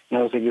calendar,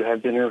 knows that you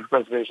have dinner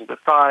reservations at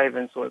 5,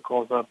 and so it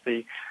calls up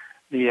the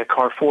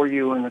car for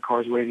you, and the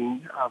car's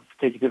waiting to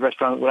take you to the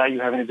restaurant without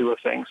you having to do a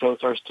thing. So it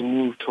starts to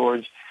move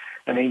towards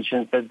an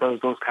agent that does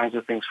those kinds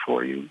of things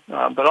for you.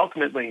 But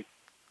ultimately,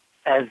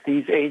 as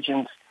these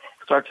agents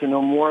start to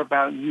know more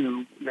about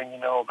you than you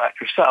know about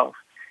yourself,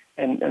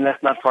 and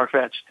that's not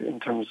far-fetched in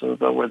terms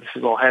of where this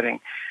is all heading,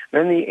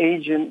 then the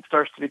agent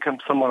starts to become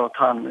somewhat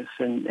autonomous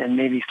and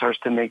maybe starts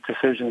to make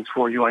decisions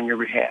for you on your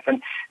behalf.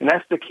 And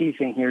that's the key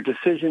thing here,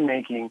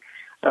 decision-making.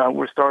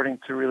 We're starting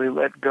to really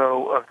let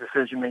go of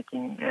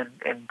decision-making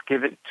and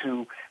give it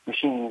to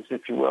machines,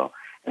 if you will.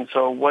 And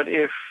so what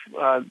if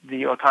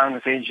the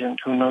autonomous agent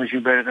who knows you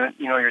better than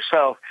you know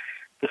yourself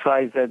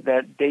decides that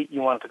that date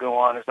you want to go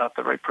on is not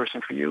the right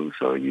person for you,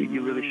 so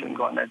you really shouldn't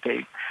go on that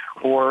date?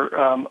 Or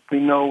we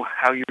know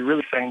how you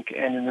really think,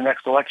 and in the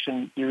next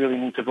election you really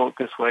need to vote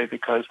this way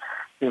because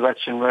the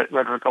election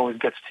rhetoric always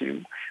gets to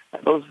you.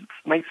 Those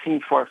might seem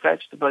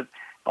far-fetched, but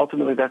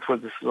ultimately that's where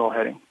this is all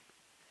heading.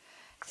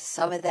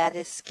 Some of that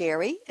is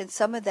scary, and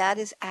some of that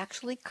is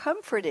actually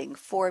comforting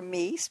for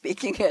me,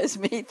 speaking as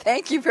me.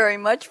 Thank you very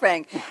much,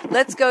 Frank.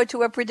 Let's go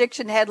to a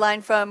prediction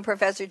headline from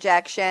Professor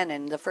Jack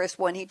Shannon. The first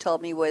one he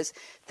told me was,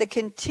 the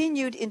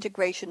continued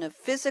integration of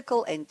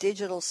physical and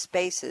digital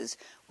spaces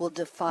will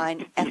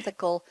define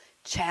ethical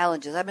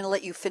challenges. I'm going to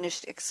let you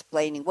finish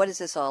explaining. What is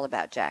this all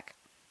about, Jack?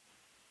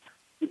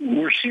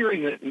 We're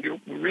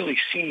really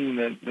seeing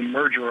the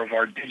merger of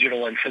our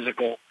digital and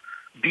physical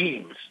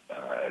beings.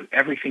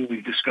 Everything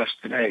we've discussed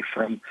today,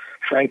 from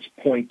Frank's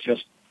point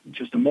just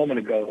a moment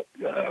ago,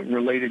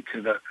 related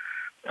to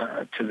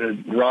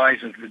the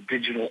rise of the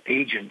digital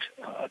agent,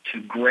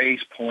 to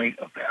Gray's point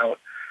about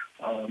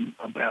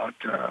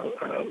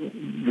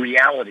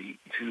reality,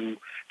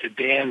 to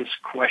Dan's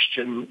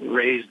question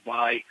raised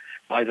by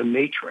the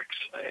Matrix.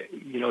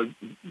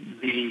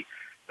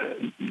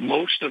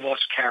 Most of us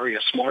carry a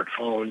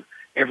smartphone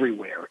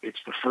everywhere. It's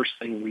the first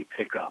thing we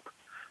pick up.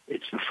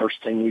 It's the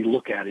first thing we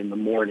look at in the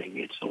morning.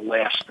 It's the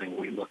last thing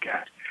we look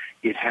at.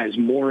 It has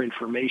more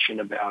information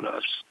about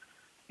us,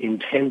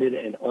 intended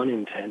and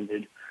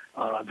unintended,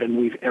 than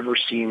we've ever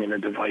seen in a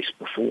device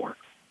before.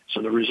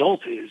 So the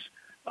result is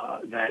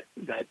that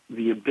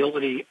the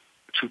ability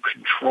to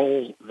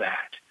control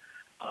that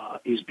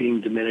is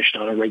being diminished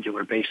on a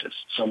regular basis.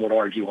 Some would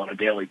argue on a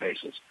daily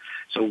basis.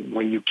 So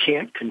when you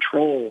can't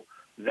control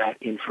that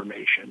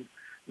information,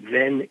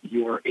 then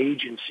your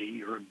agency,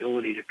 your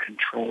ability to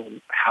control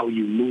how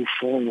you move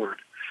forward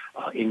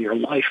in your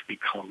life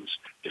becomes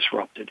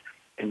disrupted.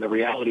 And the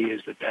reality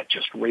is that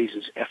just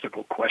raises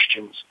ethical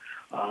questions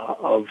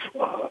of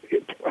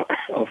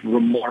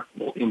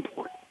remarkable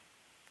import.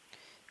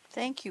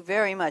 Thank you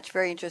very much.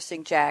 Very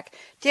interesting, Jack.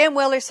 Dan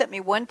Wellers sent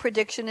me one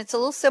prediction. It's a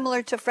little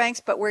similar to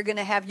Frank's, but we're going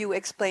to have you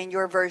explain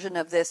your version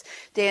of this.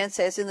 Dan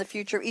says, in the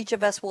future, each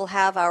of us will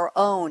have our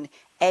own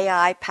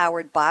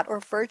AI-powered bot or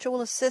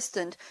virtual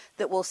assistant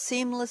that will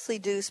seamlessly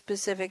do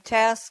specific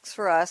tasks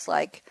for us,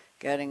 like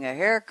getting a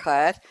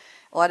haircut,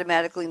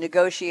 automatically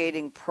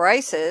negotiating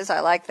prices.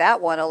 I like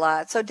that one a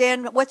lot. So,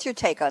 Dan, what's your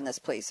take on this,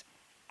 please?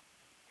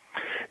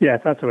 Yeah,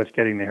 it's not so much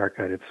getting the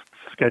haircut, it's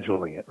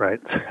scheduling it,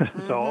 right?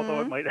 So although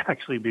it might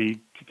actually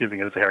be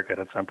giving us a haircut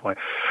at some point.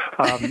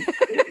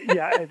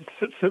 Yeah,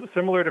 it's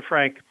similar to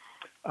Frank,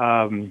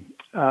 because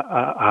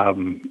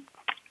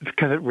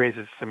it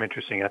raises some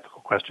interesting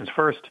ethical questions.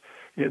 First,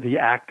 the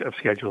act of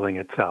scheduling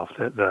itself,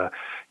 the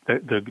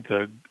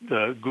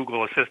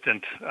Google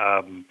Assistant,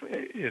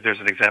 there's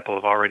an example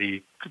of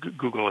already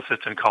Google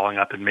Assistant calling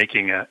up and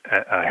making a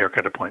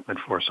haircut appointment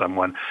for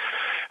someone.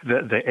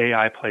 The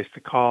AI placed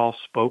the call,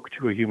 spoke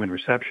to a human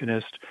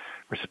receptionist,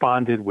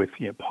 responded with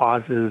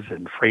pauses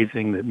and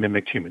phrasing that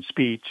mimicked human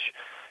speech,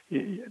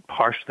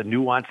 parsed the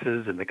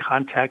nuances and the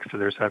context of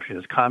the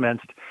receptionist's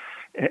comments,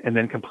 and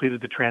then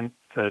completed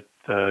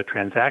the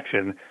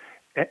transaction,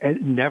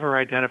 and never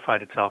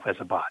identified itself as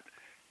a bot.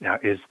 Now,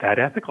 is that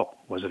ethical?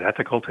 Was it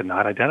ethical to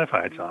not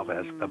identify itself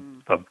as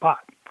the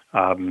bot?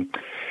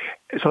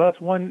 So that's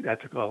one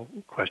ethical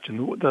question.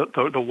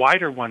 The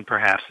wider one,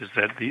 perhaps, is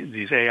that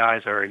these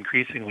AIs are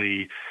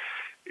increasingly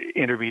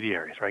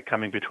intermediaries, right,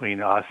 coming between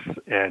us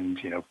and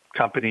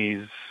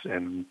companies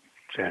and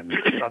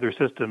other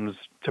systems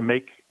to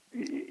make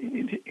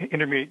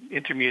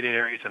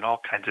intermediaries in all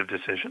kinds of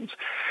decisions,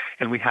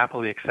 and we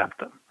happily accept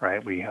them,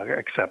 right? We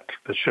accept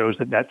the shows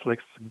that Netflix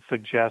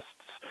suggests,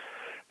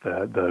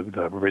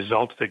 the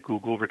results that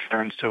Google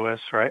returns to us,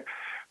 right?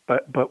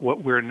 But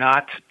what we're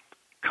not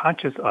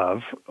conscious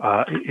of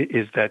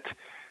is that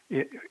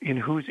in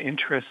whose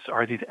interests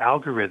are these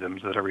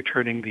algorithms that are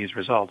returning these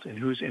results? In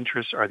whose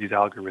interests are these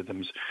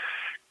algorithms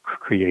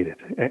created?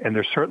 And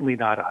they're certainly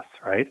not us,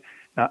 right?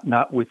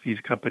 Not with these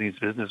companies'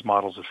 business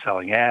models of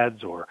selling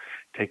ads or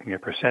taking a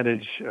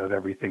percentage of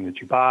everything that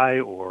you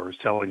buy or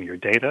selling your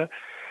data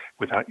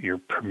without your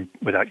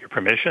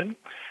permission.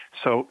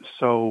 So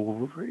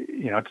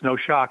it's no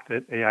shock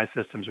that AI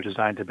systems are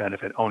designed to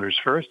benefit owners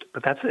first,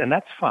 but that's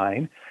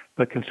fine.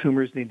 But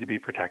consumers need to be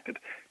protected.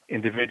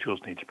 Individuals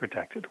need to be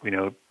protected. We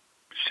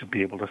should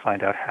be able to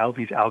find out how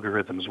these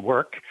algorithms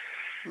work.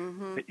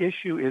 Mm-hmm. The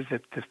issue is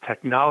that this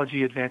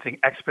technology advancing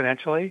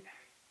exponentially,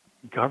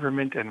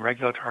 government and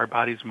regulatory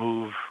bodies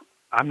move,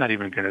 I'm not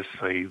even going to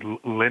say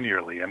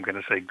linearly, I'm going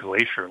to say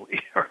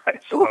glacially.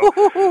 Right?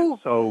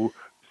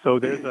 So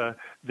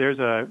there's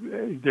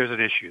an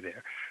issue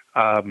there.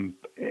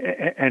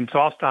 And so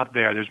I'll stop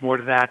there. There's more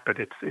to that, but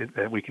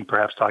we can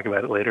perhaps talk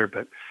about it later.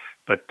 But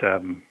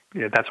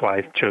that's why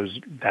I chose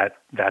that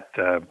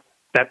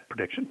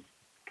prediction.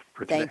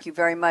 Thank you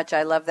very much.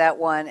 I love that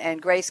one.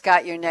 And Gray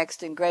Scott, you're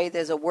next. And Gray,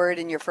 there's a word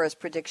in your first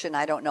prediction.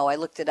 I don't know. I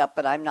looked it up,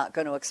 but I'm not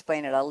going to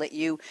explain it. I'll let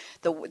you.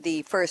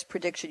 The first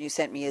prediction you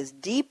sent me is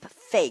deep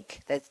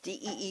fake. That's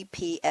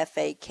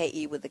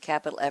DEEPFAKE with the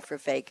capital F for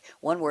fake.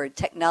 One word.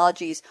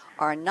 Technologies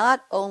are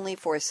not only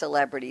for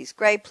celebrities.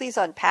 Gray, please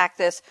unpack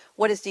this.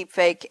 What is deep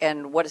fake,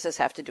 and what does this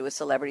have to do with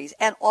celebrities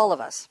and all of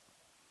us?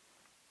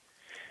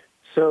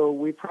 So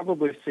we've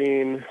probably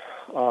seen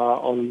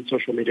on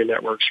social media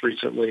networks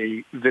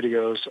recently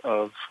videos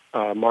of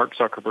Mark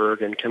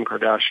Zuckerberg and Kim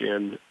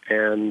Kardashian,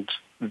 and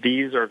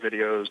these are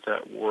videos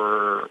that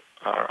were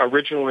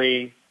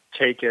originally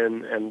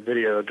taken and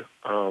videoed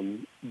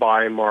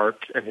by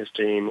Mark and his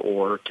team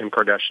or Kim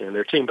Kardashian and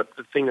their team. But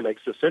the thing that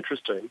makes this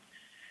interesting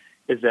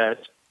is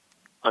that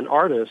an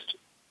artist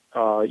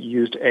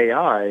used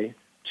AI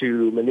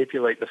to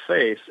manipulate the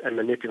face and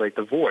manipulate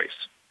the voice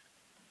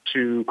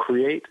to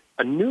create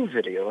a new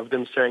video of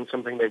them saying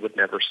something they would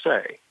never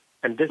say.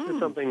 And this is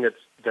something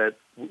that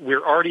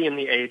we're already in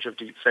the age of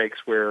deep fakes,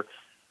 where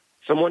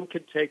someone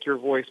could take your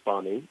voice,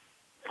 Bonnie,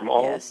 from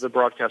all of the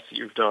broadcasts that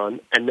you've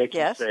done and make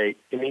you say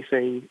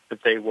anything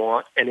that they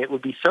want, and it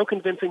would be so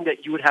convincing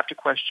that you would have to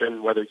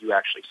question whether you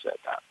actually said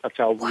that. That's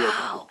how real this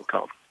has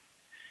become.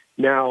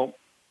 Now,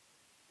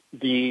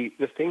 the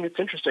thing that's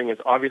interesting is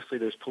obviously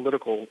there's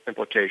political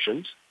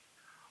implications,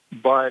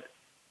 but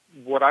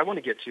what I want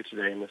to get to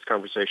today in this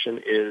conversation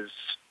is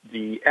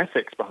the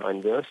ethics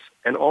behind this,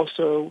 and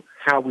also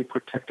how we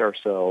protect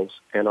ourselves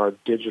and our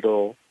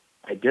digital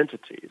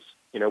identities.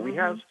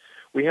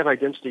 We have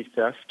identity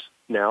theft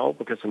now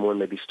because someone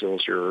maybe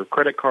steals your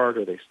credit card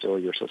or they steal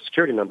your Social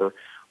Security number,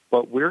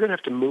 but we're going to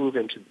have to move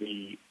into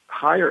the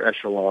higher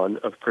echelon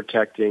of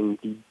protecting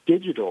the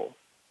digital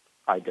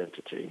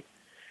identity.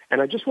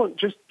 And I just want,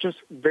 just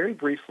very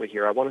briefly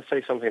here, I want to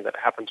say something that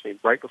happened to me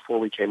right before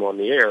we came on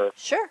the air.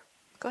 Sure.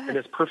 Go ahead.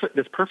 And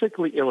this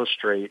perfectly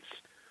illustrates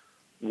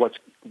what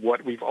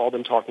we've all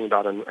been talking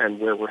about and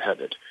where we're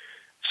headed.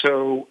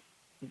 So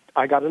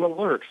I got an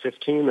alert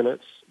 15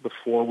 minutes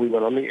before we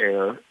went on the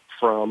air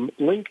from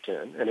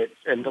LinkedIn,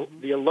 and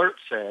the alert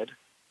said,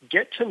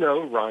 "Get to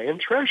know Ryan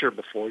Treasure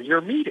before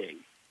your meeting."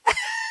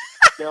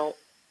 Now,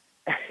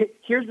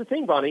 here's the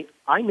thing, Bonnie.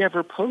 I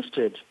never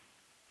posted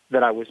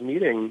that I was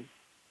meeting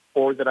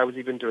or that I was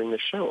even doing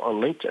this show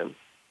on LinkedIn.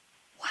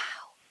 Wow.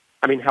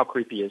 I mean, how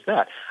creepy is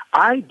that?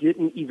 I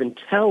didn't even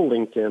tell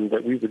LinkedIn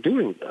that we were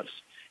doing this.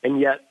 And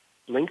yet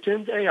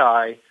LinkedIn's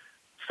AI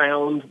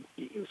found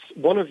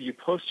one of you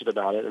posted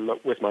about it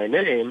with my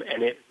name,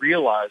 and it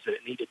realized that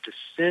it needed to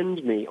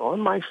send me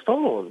on my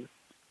phone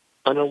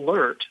an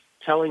alert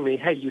telling me,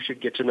 hey, you should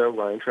get to know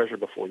Ryan Treasure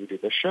before you do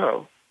the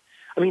show.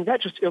 I mean,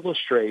 that just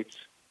illustrates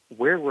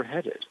where we're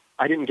headed.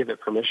 I didn't give it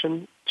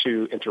permission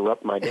to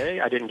interrupt my day.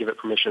 I didn't give it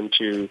permission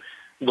to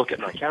look at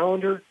my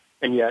calendar,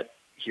 and yet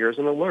here's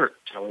an alert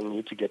telling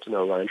you to get to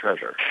know Ryan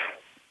Treasure.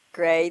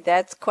 Gray,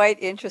 that's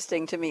quite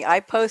interesting to me. I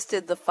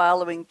posted the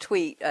following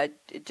tweet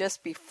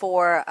just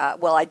before,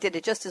 I did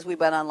it just as we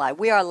went on live.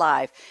 We are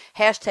live.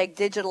 Hashtag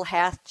digital,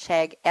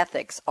 hashtag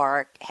ethics,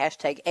 or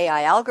hashtag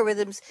AI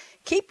algorithms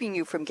keeping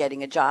you from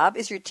getting a job.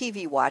 Is your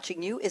TV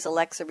watching you? Is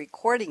Alexa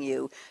recording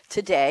you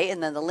today?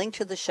 And then the link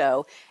to the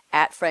show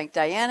at Frank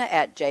Diana,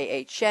 at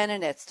J.H.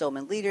 Shannon, at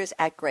Stillman Leaders,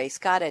 at Gray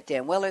Scott, at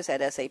Dan Wellers,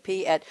 at SAP,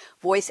 at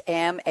Voice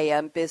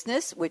AM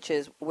Business, which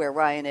is where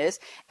Ryan is,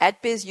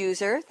 at Biz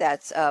User,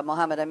 that's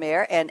Mohammed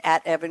Amer, and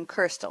at Evan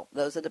Kirstel.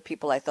 Those are the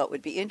people I thought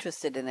would be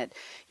interested in it.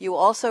 You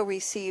also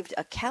received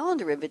a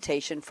calendar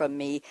invitation from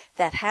me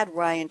that had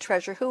Ryan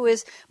Treasure, who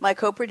is my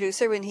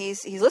co-producer, and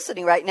he's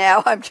listening right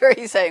now. I'm sure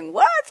he's saying,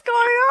 what's going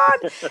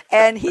on?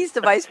 And he's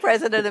the Vice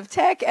President of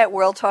Tech at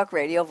World Talk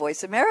Radio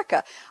Voice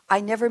America.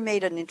 I never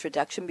made an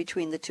introduction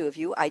between the two of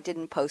you. I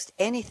didn't post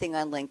anything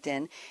on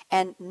LinkedIn,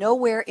 and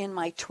nowhere in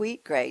my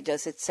tweet, Gray,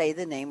 does it say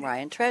the name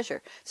Ryan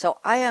Treasure. So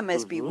I am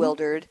as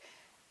bewildered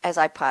as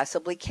I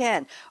possibly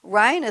can.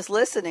 Ryan is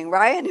listening.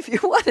 Ryan, if you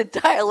want to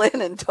dial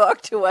in and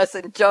talk to us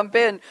and jump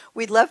in,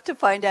 we'd love to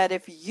find out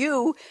if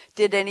you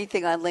did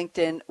anything on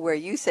LinkedIn where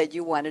you said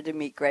you wanted to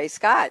meet Gray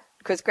Scott.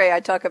 Because, Gray, I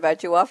talk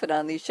about you often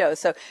on these shows.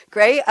 So,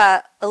 Gray,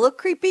 a little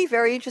creepy,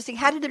 very interesting.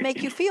 How did it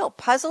make you feel?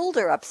 Puzzled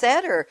or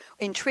upset or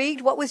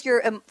intrigued? What was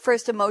your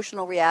first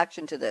emotional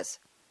reaction to this?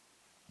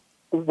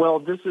 Well,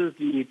 this is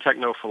the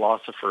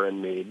techno-philosopher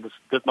in me.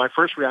 My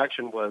first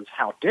reaction was,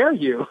 how dare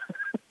you?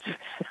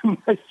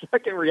 My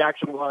second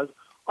reaction was,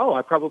 oh,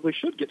 I probably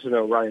should get to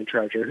know Ryan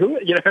Treasure.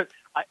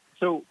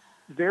 So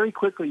very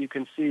quickly you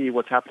can see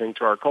what's happening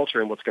to our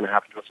culture and what's going to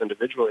happen to us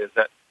individually is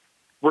that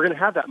we're going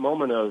to have that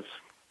moment of,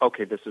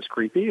 okay, this is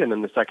creepy, and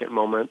then the second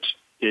moment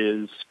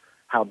is,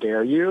 how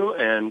dare you,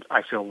 and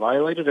I feel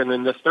violated, and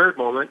then this third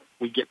moment,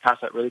 we get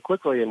past that really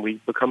quickly, and we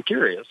become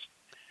curious.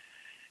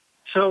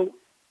 So,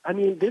 I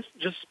mean, this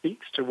just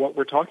speaks to what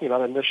we're talking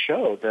about in this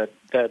show,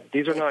 that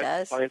these are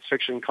not science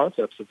fiction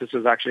concepts, that this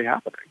is actually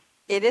happening.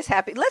 It is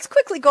happening. Let's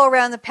quickly go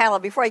around the panel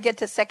before I get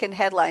to second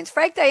headlines.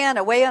 Frank,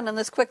 Diana, weigh in on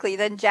this quickly,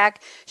 then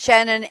Jack,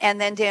 Shannon, and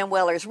then Dan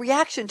Wellers.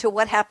 Reaction to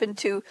what happened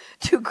to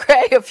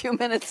Gray a few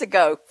minutes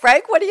ago.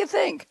 Frank, what do you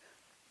think?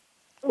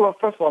 Well,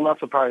 first of all, not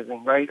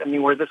surprising, right? I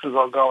mean, where this is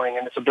all going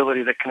and its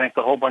ability to connect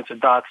a whole bunch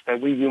of dots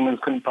that we humans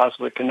couldn't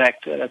possibly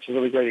connect, that's a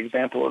really great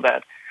example of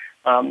that.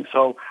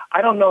 So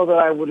I don't know that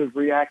I would have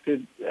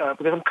reacted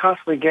because I'm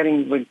constantly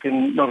getting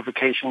LinkedIn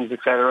notifications, et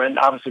cetera, and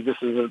obviously this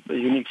is a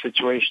unique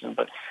situation,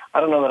 but I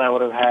don't know that I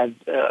would have had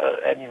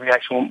any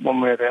reaction one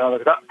way or the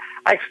other.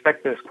 I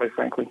expect this, quite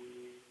frankly.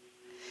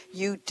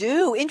 You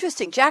do.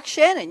 Interesting. Jack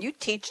Shannon, you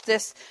teach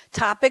this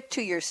topic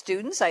to your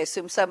students. I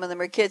assume some of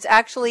them are kids.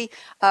 Actually,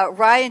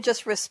 Ryan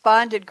just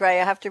responded, Gray.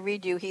 I have to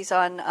read you. He's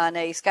on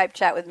a Skype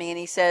chat with me, and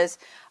he says,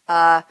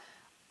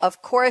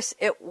 of course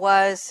it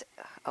was...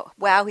 Oh,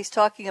 wow, he's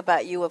talking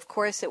about you. Of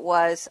course it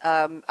was.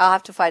 I'll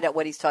have to find out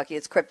what he's talking.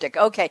 It's cryptic.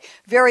 Okay,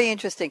 very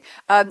interesting.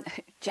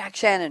 Jack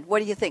Shannon, what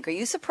do you think? Are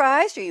you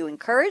surprised? Are you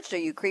encouraged? Are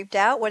you creeped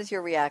out? What is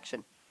your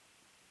reaction?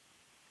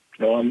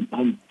 No,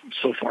 I'm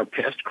so far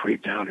past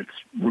creeped out. It's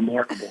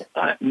remarkable.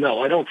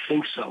 No, I don't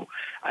think so.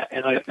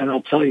 And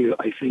I'll tell you,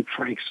 I think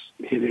Frank's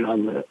hit it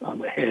on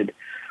the head.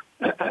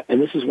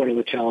 And this is one of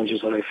the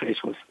challenges that I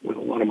face with a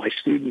lot of my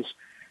students,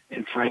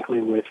 and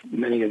frankly with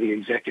many of the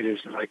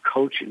executives that I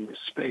coach in this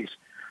space.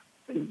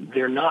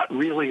 They're not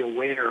really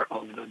aware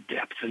of the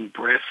depth and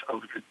breadth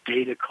of the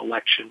data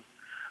collection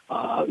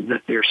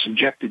that they're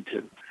subjected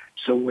to.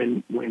 So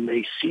when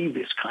they see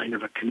this kind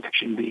of a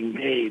connection being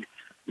made,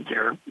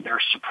 they're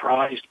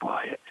surprised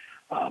by it.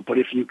 But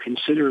if you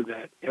consider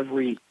that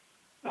every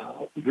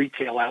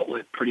retail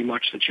outlet pretty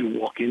much that you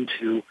walk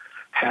into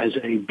has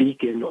a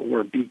beacon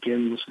or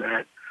beacons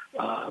that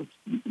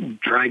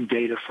drag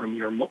data from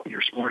your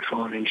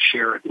smartphone and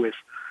share it with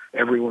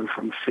everyone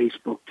from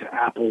Facebook to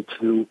Apple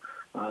to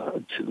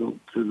a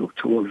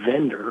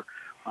vendor,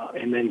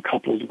 and then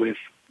coupled with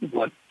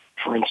what,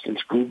 for instance,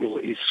 Google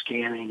is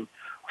scanning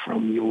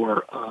from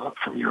your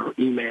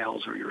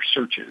emails or your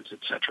searches,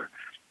 etc.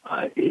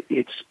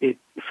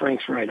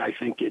 Frank's right. I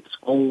think it's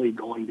only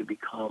going to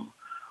become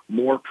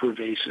more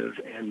pervasive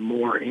and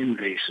more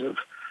invasive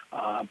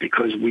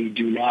because we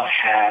do not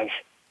have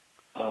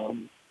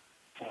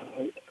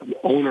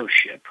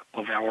ownership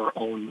of our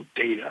own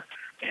data,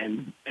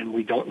 and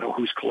we don't know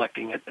who's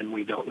collecting it, and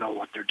we don't know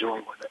what they're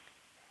doing with it.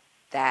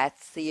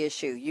 That's the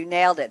issue. You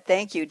nailed it.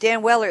 Thank you.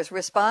 Dan Wellers,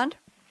 respond?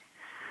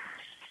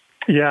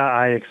 Yeah,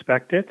 I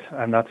expect it.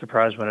 I'm not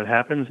surprised when it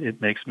happens.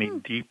 It makes me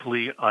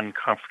deeply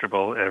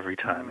uncomfortable every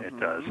time it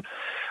does.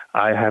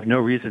 I have no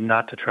reason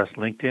not to trust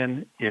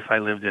LinkedIn. If I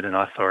lived in an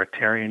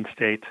authoritarian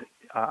state,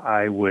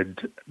 I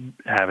would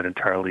have an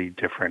entirely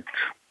different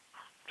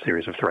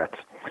series of threats.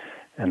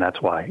 And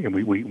that's why. And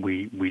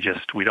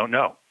we don't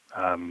know.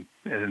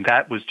 And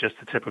that was just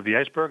the tip of the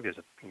iceberg. There's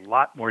a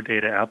lot more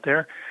data out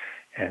there,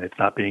 and it's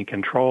not being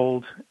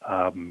controlled.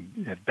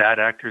 If bad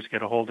actors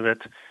get a hold of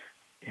it,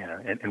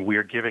 and we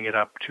are giving it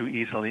up too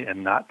easily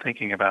and not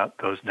thinking about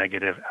those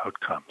negative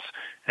outcomes,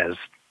 as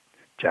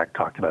Jack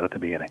talked about at the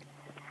beginning.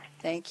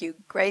 Thank you.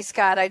 Gray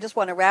Scott, I just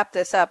want to wrap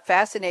this up.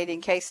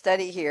 Fascinating case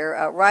study here.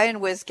 Ryan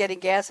was getting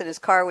gas in his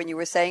car when you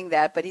were saying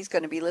that, but he's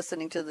going to be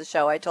listening to the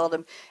show. I told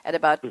him at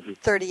about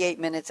 38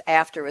 minutes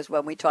after is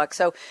when we talk.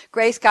 So,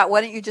 Gray Scott, why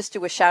don't you just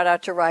do a shout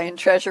out to Ryan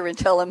Treasure and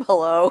tell him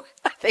hello?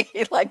 I think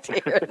he'd like to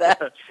hear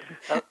that.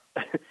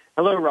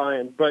 Hello,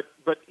 Ryan. But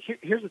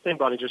here's the thing,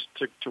 Bonnie, just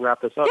to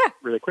wrap this up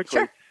really quickly.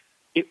 Sure.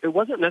 It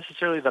wasn't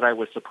necessarily that I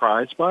was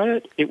surprised by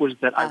it. It was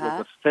that I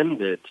was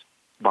offended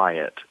by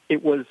it.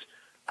 It was...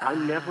 I've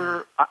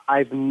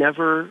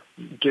never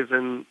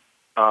given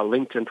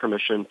LinkedIn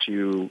permission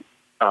to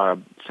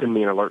send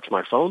me an alert to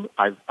my phone.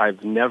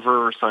 I've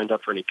never signed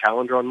up for any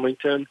calendar on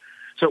LinkedIn.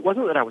 So it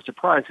wasn't that I was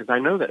surprised, because I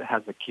know that it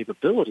has the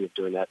capability of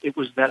doing that. It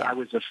was that I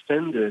was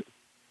offended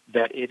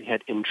that it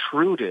had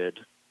intruded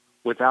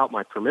without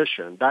my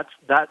permission. That's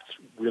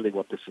really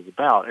what this is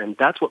about, and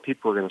that's what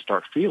people are going to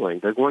start feeling.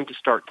 They're going to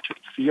start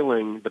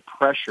feeling the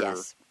pressure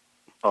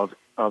of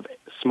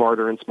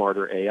smarter and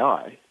smarter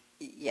AI.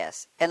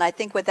 Yes, and I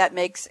think what that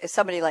makes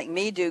somebody like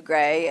me do,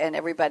 Gray, and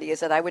everybody, is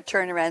that I would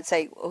turn around and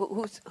say,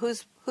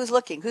 who's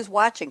looking, who's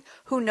watching,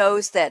 who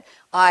knows that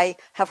I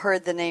have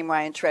heard the name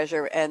Ryan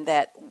Treasure, and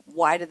that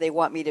why do they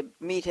want me to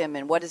meet him,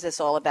 and what is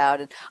this all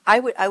about? And I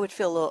would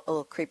feel a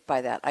little creeped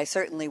by that. I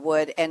certainly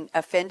would, and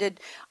offended,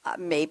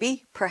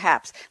 maybe,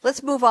 perhaps.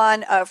 Let's move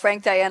on.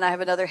 Frank, Diane, I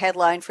have another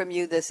headline from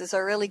you. This is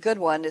a really good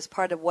one. As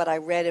part of what I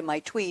read in my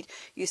tweet,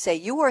 you say,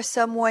 you or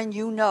someone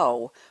you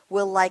know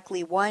will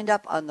likely wind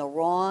up on the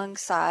wrong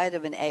side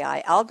of an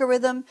AI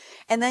algorithm,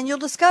 and then you'll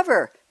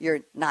discover you're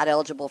not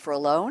eligible for a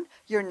loan,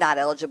 you're not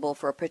eligible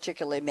for a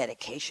particular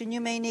medication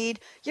you may need,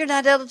 you're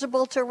not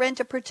eligible to rent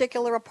a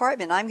particular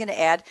apartment, I'm going to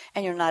add,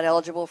 and you're not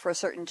eligible for a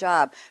certain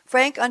job.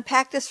 Frank,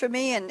 unpack this for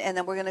me, and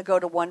then we're going to go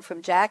to one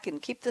from Jack and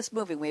keep this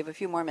moving. We have a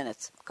few more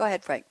minutes. Go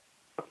ahead, Frank.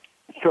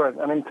 Sure.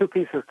 I mean, two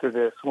pieces to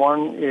this.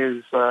 One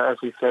is, as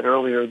we said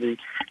earlier, the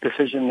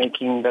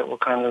decision-making that we're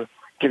kind of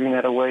giving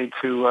that away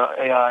to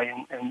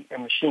AI and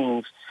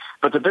machines.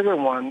 But the bigger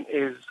one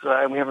is,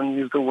 and we haven't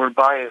used the word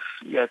bias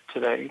yet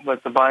today,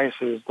 but the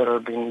biases that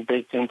are being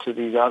baked into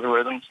these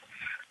algorithms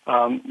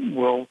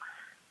will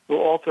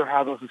alter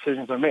how those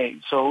decisions are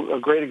made. So a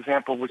great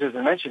example, which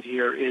isn't mentioned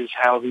here, is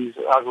how these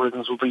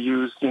algorithms will be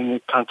used in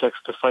the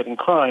context of fighting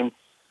crime,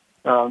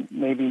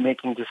 maybe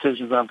making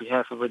decisions on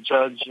behalf of a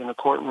judge in a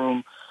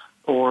courtroom,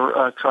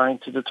 or trying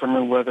to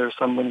determine whether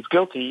someone's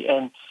guilty.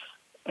 And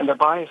the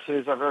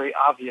biases are very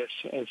obvious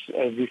as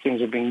these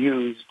things are being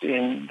used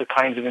in the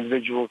kinds of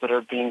individuals that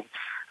are being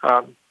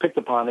picked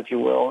upon, if you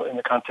will, in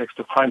the context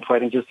of crime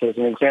fighting, just as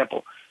an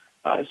example.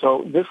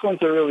 So this one's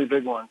a really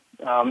big one.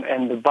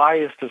 And the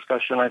bias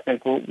discussion, I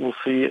think, we'll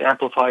see it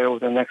amplify over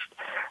the next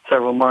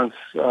several months,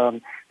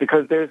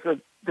 because there's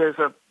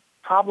a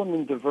problem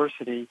in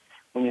diversity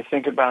when you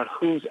think about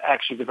who's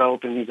actually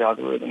developing these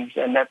algorithms.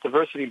 And that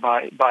diversity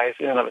bias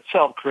in and of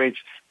itself creates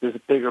this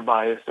bigger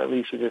bias that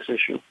leads to this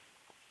issue.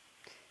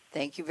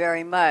 Thank you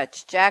very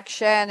much. Jack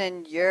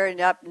Shannon, you're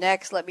up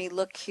next. Let me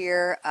look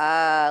here.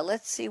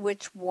 Let's see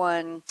which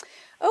one.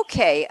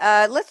 Okay,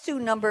 let's do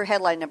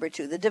headline number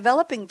 2. The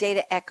developing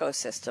data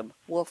ecosystem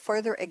will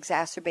further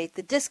exacerbate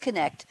the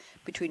disconnect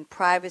between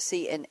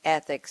privacy and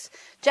ethics.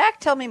 Jack,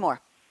 tell me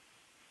more.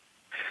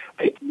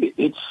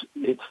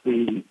 It's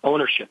the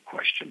ownership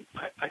question,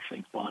 I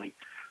think, Bonnie.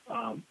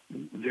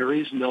 There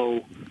is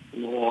no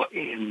law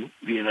in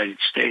the United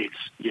States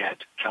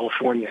yet.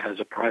 California has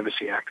a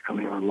Privacy Act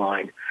coming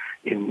online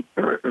in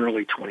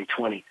early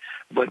 2020.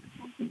 But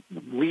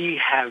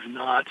we have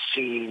not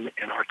seen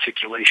an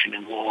articulation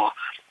in law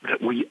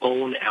that we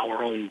own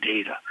our own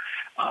data.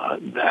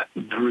 That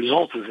the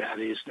result of that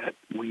is that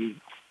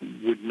we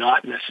would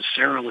not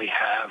necessarily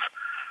have,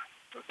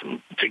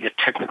 to get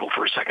technical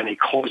for a second, a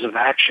cause of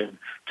action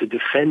to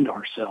defend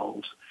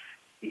ourselves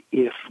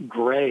if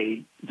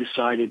Gray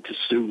decided to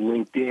sue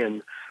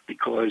LinkedIn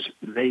because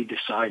they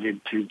decided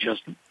to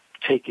just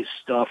take his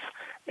stuff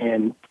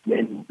and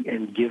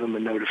give him a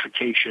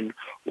notification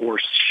or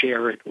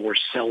share it or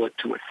sell it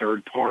to a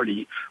third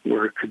party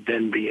where it could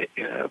then be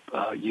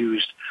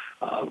used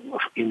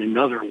in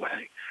another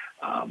way.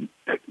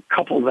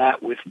 Couple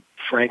that with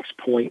Frank's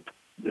point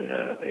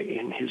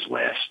in his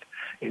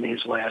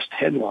last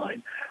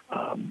headline.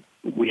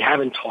 We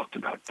haven't talked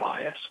about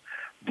bias,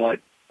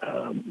 but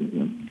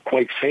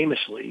quite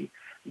famously,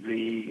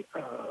 the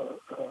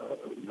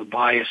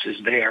bias is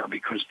there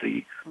because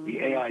the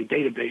AI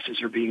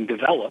databases are being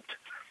developed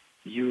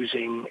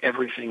using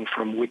everything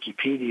from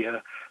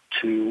Wikipedia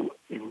to,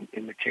 in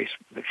the case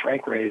that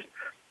Frank raised,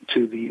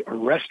 to the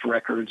arrest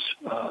records,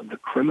 the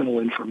criminal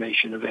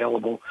information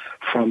available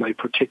from a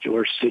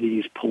particular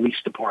city's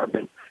police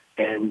department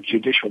and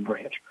judicial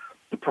branch.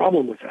 The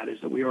problem with that is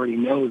that we already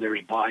know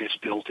there's bias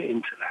built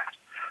into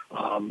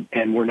that,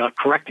 and we're not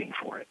correcting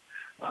for it.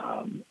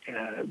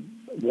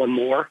 One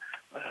more,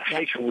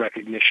 facial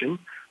recognition.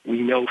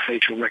 We know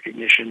facial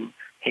recognition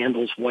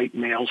handles white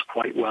males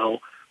quite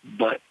well,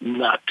 but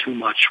not too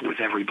much with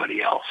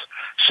everybody else.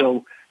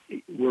 So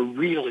we're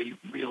really,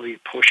 really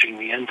pushing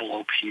the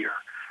envelope here,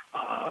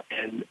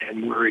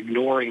 and we're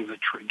ignoring the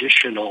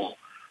traditional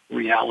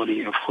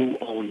reality of who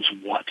owns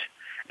what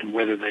and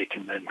whether they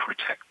can then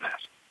protect that.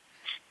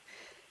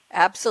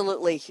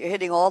 Absolutely. You're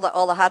hitting all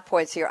the hot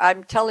points here.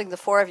 I'm telling the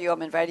four of you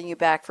I'm inviting you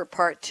back for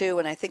part 2,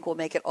 and I think we'll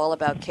make it all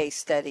about case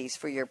studies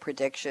for your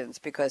predictions,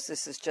 because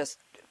this is just,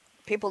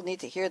 people need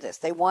to hear this.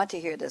 They want to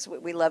hear this.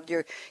 We loved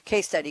your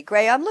case study.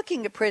 Gray, I'm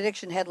looking at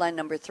prediction headline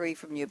number 3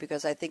 from you,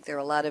 because I think there are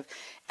a lot of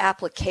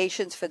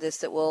applications for this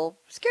that will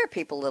scare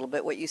people a little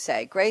bit, what you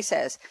say. Gray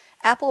says,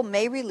 Apple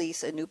may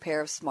release a new pair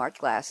of smart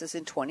glasses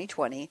in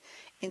 2020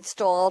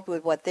 installed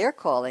with what they're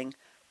calling,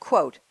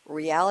 quote,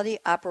 reality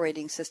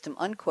operating system,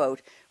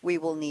 unquote. We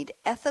will need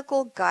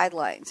ethical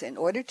guidelines in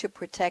order to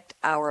protect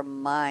our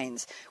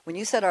minds. When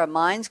you said our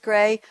minds,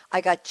 Gray,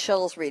 I got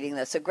chills reading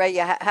this. So, Gray,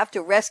 you have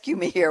to rescue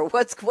me here.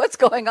 What's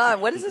going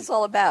on? What is this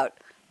all about?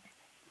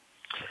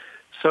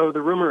 So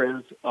the rumor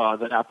is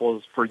that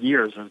Apple, for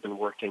years, has been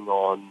working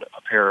on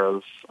a pair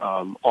of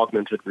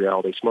augmented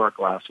reality smart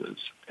glasses.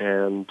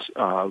 And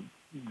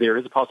there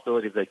is a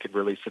possibility they could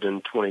release it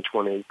in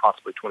 2020,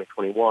 possibly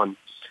 2021.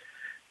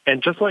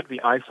 And just like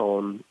the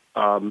iPhone,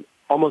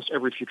 almost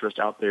every futurist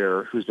out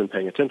there who's been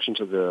paying attention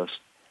to this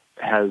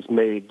has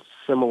made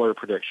similar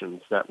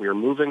predictions that we are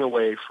moving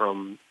away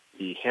from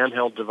the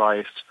handheld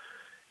device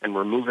and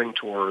we're moving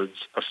towards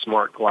a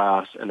smart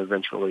glass and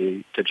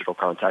eventually digital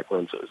contact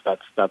lenses.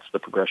 That's the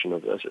progression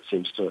of this. It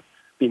seems to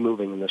be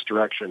moving in this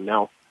direction.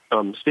 Now,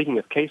 speaking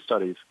of case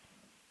studies,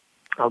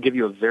 I'll give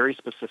you a very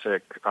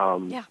specific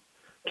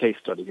case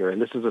study here,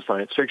 and this is a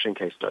science fiction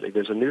case study.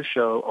 There's a new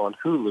show on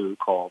Hulu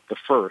called The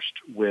First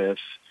with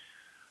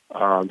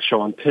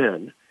Sean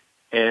Penn,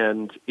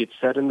 and it's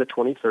set in the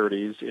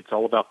 2030s. It's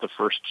all about the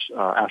first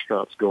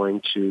astronauts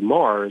going to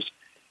Mars,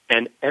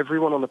 and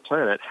everyone on the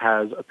planet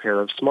has a pair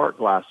of smart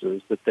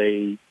glasses that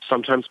they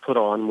sometimes put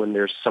on when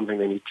there's something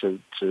they need to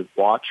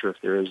watch, or if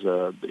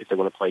they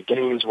want to play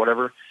games,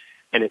 whatever.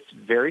 And it's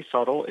very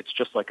subtle. It's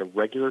just like a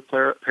regular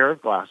pair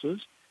of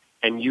glasses,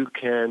 and you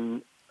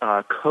can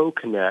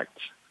co-connect,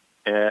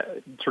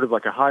 sort of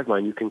like a hive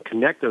mind. You can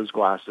connect those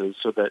glasses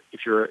so that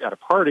if you're at a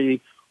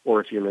party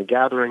or if you're in a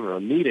gathering or a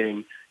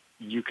meeting,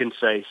 you can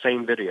say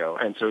same video,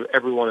 and so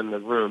everyone in the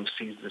room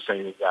sees the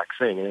same exact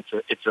thing. And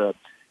it's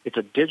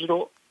a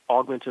digital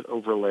augmented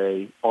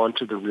overlay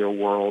onto the real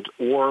world,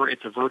 or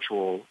it's a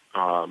virtual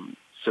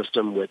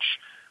system which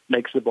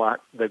makes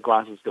the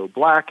glasses go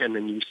black, and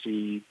then you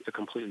see a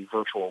completely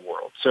virtual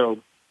world. So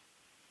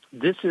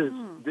this is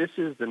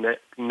the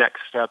next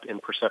step in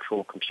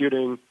perceptual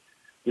computing.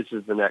 This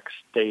is the next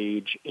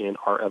stage in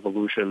our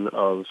evolution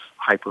of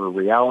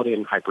hyper-reality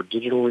and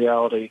hyper-digital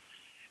reality.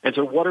 And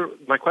so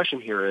my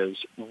question here is,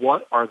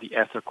 what are the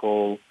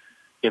ethical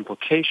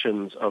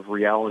implications of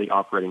reality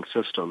operating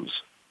systems?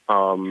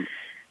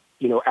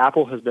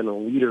 Apple has been a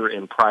leader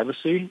in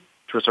privacy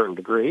to a certain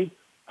degree.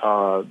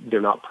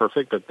 They're not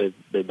perfect, but they've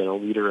been a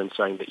leader in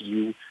saying that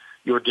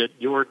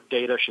your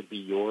data should be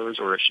yours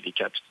or it should be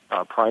kept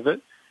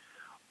private.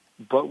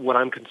 But what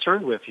I'm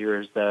concerned with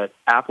here is that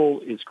Apple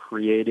is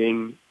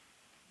creating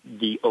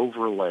the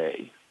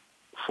overlay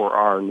for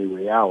our new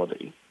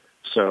reality.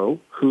 So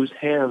whose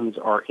hands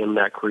are in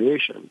that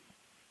creation?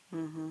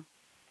 Mm-hmm.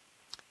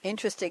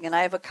 Interesting. And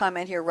I have a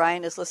comment here.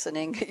 Ryan is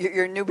listening.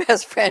 Your new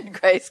best friend,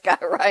 Gray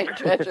Scott, Ryan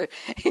Treasure.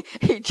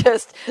 He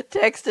just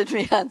texted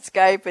me on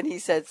Skype and he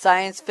said,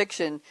 science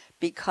fiction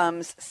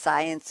becomes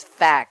science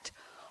fact.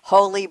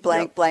 Holy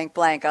blank, blank,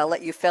 blank. I'll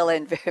let you fill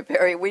in.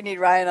 We need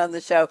Ryan on the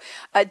show.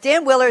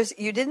 Dan Wellers,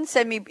 you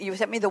sent me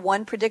the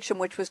one prediction,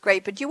 which was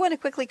great, but do you want to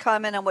quickly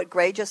comment on what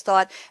Gray just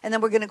thought? And then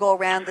we're going to go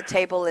around the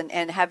table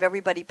and have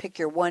everybody pick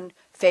your one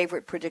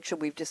favorite prediction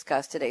we've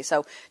discussed today.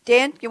 So,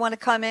 Dan, you want to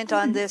comment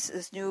on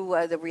this new,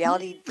 the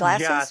reality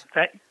glasses?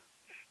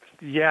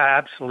 Yeah,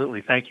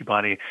 absolutely. Thank you,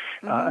 Bonnie.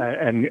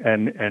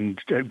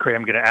 And Gray,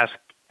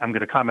 I'm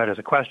going to comment as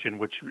a question,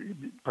 which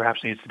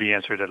perhaps needs to be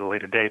answered at a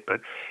later date. But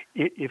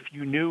if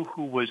you knew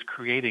who was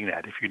creating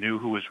that, if you knew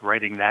who was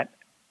writing that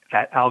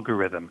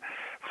algorithm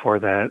for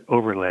that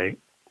overlay,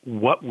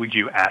 what would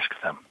you ask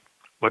them?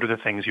 What are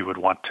the things you would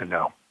want to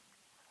know?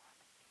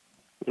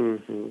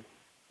 Mm-hmm.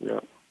 Yeah.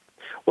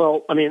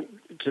 Well, I mean,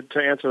 to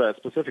answer that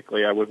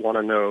specifically, I would want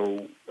to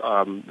know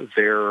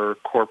their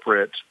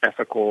corporate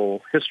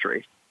ethical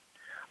history.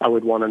 I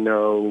would want to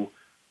know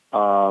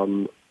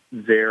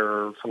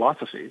their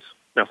philosophies.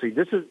 Now, see,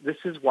 this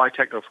is why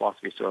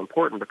techno-philosophy is so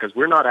important, because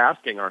we're not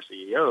asking our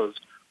CEOs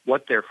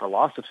what their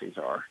philosophies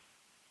are,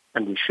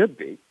 and we should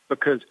be,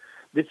 because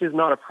this is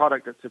not a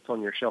product that sits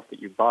on your shelf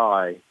that you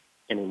buy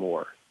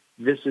anymore.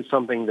 This is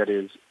something that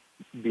is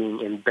being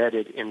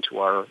embedded into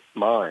our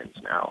minds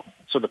now.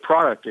 So the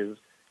product is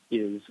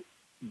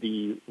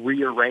the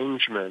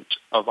rearrangement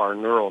of our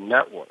neural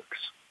networks.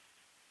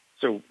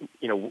 So,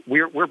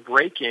 we're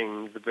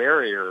breaking the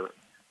barrier,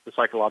 the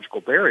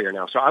psychological barrier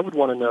now. So I would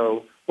want to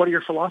know, what are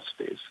your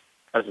philosophies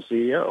as a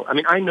CEO? I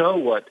mean, I know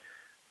what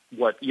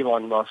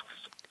Elon Musk's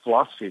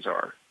philosophies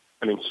are.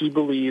 I mean, he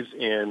believes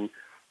in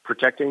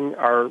protecting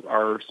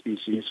our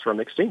species from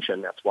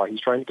extinction. That's why he's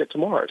trying to get to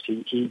Mars.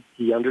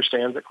 He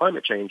understands that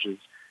climate change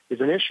is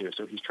an issue,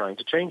 so he's trying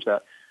to change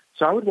that.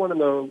 So I would want to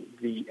know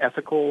the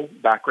ethical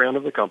background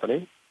of the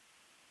company,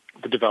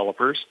 the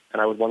developers,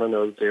 and I would want to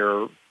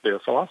know their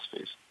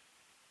philosophies.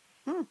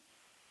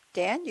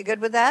 Dan, you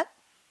good with that?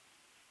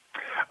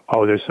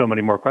 Oh, there's so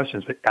many more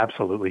questions, but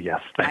absolutely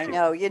yes. Thank you. I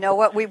know. You know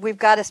what? We've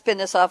got to spin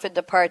this off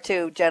into part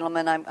 2.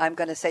 Gentlemen, I'm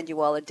going to send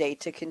you all a date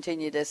to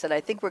continue this, and I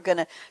think we're going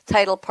to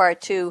title part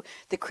 2,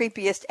 The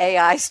Creepiest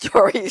AI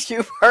Stories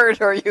You've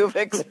Heard or You've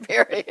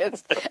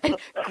Experienced. And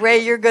Gray,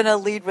 you're going to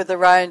lead with the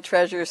Ryan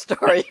Treasure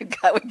story. We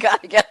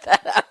got to get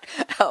that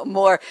out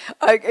more.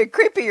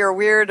 Creepy or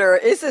weird, or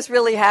is this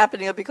really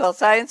happening? It'll be called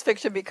Science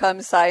Fiction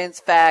Becomes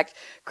Science Fact,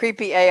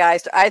 Creepy AI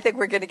Story. I think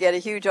we're going to get a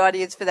huge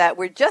audience for that.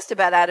 We're just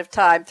about out of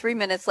time. 3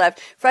 minutes left.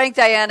 Frank,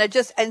 Diana,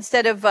 just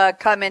instead of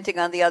commenting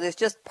on the others,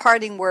 just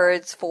parting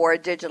words for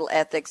digital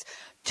ethics.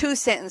 2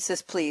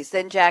 sentences, please.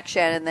 Then Jack,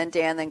 Shannon, then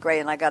Dan, then Gray,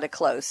 and I got to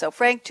close. So,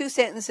 Frank, 2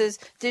 sentences,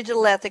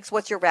 digital ethics.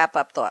 What's your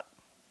wrap-up thought?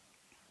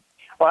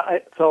 Well,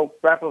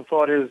 wrap-up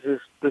thought is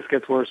this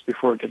gets worse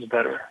before it gets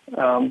better.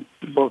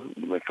 Both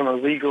from a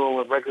legal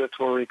or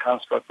regulatory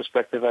construct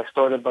perspective, I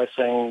started by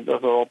saying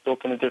those are all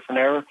built in a different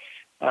era,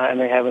 and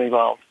they haven't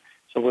evolved.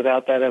 So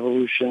without that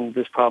evolution,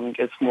 this problem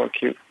gets more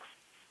acute.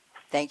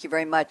 Thank you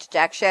very much.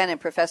 Jack Shannon,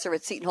 professor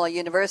at Seton Hall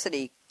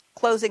University.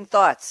 Closing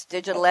thoughts,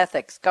 digital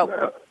ethics.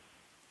 Go.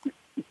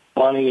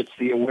 Bonnie, it's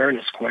the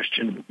awareness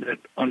question that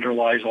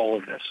underlies all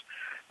of this.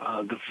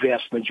 The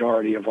vast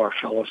majority of our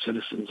fellow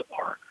citizens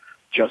are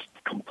just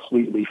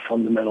completely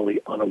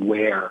fundamentally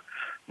unaware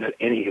that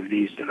any of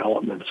these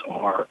developments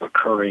are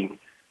occurring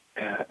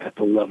at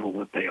the level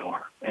that they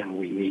are, and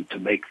we need to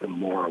make them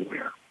more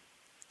aware.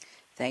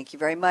 Thank you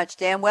very much.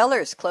 Dan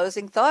Wellers,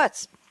 closing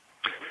thoughts.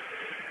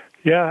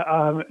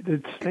 Yeah,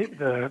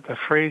 the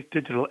phrase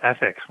digital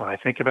ethics, when I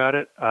think about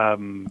it,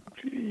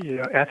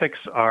 ethics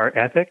are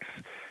ethics.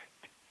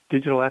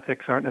 Digital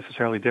ethics aren't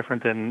necessarily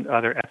different than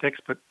other ethics,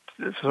 but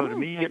so to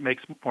me it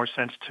makes more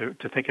sense to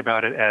think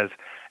about it as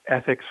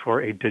ethics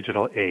for a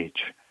digital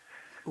age.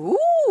 Ooh.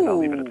 And I'll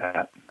leave it at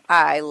that.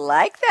 I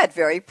like that.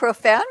 Very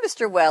profound,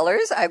 Mr.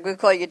 Wellers. I'm going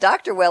to call you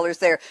Dr. Wellers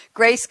there.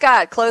 Gray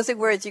Scott, closing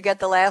words. You get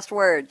the last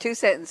word. 2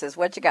 sentences.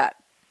 What you got?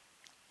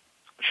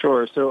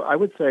 Sure. So I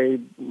would say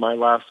my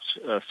last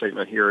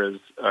statement here is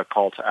a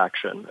call to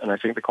action. And I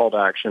think the call to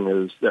action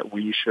is that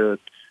we should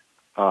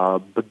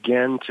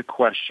begin to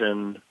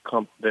question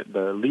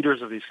the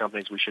leaders of these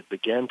companies. We should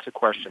begin to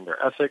question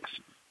their ethics.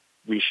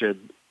 We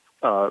should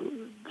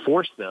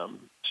force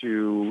them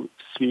to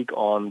speak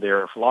on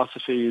their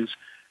philosophies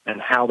and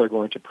how they're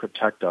going to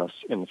protect us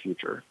in the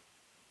future.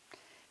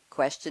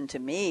 Question to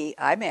me,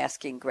 I'm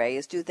asking Gray,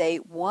 is do they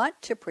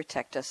want to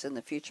protect us in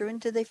the future, and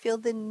do they feel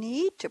the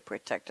need to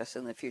protect us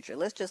in the future?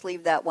 Let's just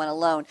leave that one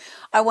alone.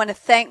 I want to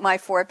thank my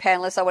 4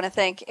 panelists. I want to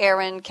thank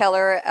Aaron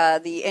Keller,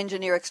 the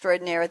engineer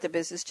extraordinaire at the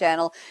Business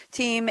Channel,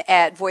 team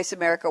at Voice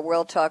America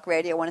World Talk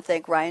Radio. I want to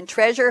thank Ryan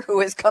Treasure, who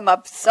has come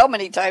up so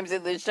many times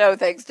in the show,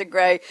 thanks to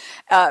Gray,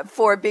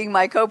 for being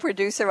my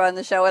co-producer on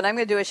the show. And I'm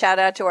going to do a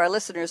shout-out to our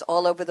listeners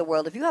all over the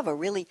world. If you have a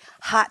really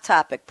hot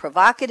topic,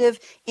 provocative,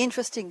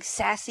 interesting,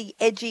 sassy,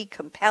 edgy,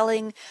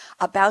 compelling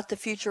about the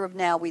future of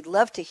now, we'd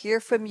love to hear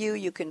from you.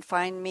 You can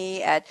find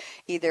me at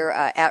either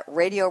at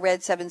Radio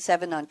Red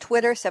 77 on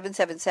Twitter,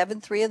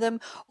 777, 3 of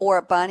them,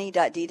 or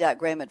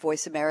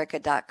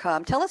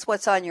bonnie.d.graham@voiceamerica.com. Tell us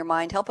what's on your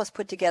mind. Help us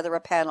put together a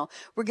panel.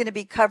 We're going to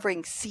be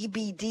covering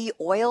CBD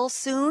oil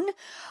soon.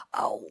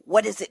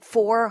 What is it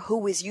for?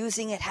 Who is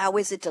using it? How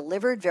is it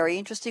delivered? Very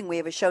interesting. We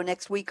have a show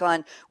next week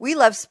on We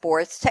Love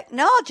Sports.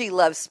 Technology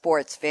loves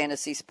sports,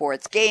 fantasy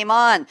sports. Game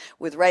on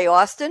with Ray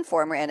Austin,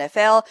 former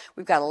NFL.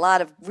 We've got a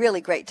lot of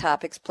really great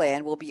topics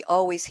planned. We'll be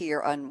always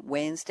here on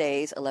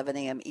Wednesdays, 11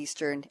 a.m.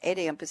 Eastern, 8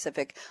 a.m.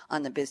 Pacific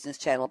on the Business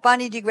Channel.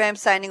 Bonnie D. Graham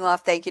signing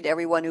off. Thank you to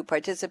everyone who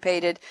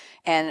participated.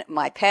 And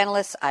my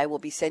panelists, I will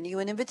be sending you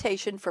an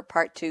invitation for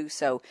part 2,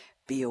 so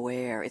be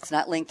aware. It's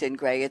not LinkedIn,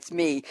 Gray. It's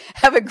me.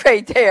 Have a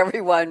great day,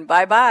 everyone.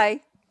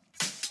 Bye-bye.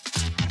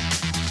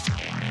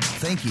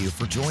 Thank you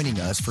for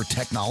joining us for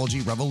Technology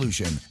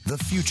Revolution, the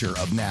future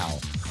of now.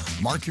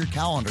 Mark your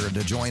calendar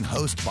to join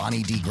host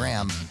Bonnie D.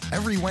 Graham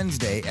every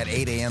Wednesday at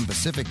 8 a.m.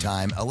 Pacific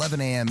Time,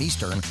 11 a.m.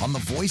 Eastern on the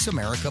Voice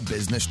America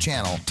Business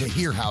Channel to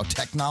hear how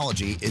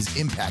technology is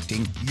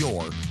impacting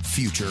your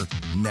future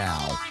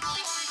now.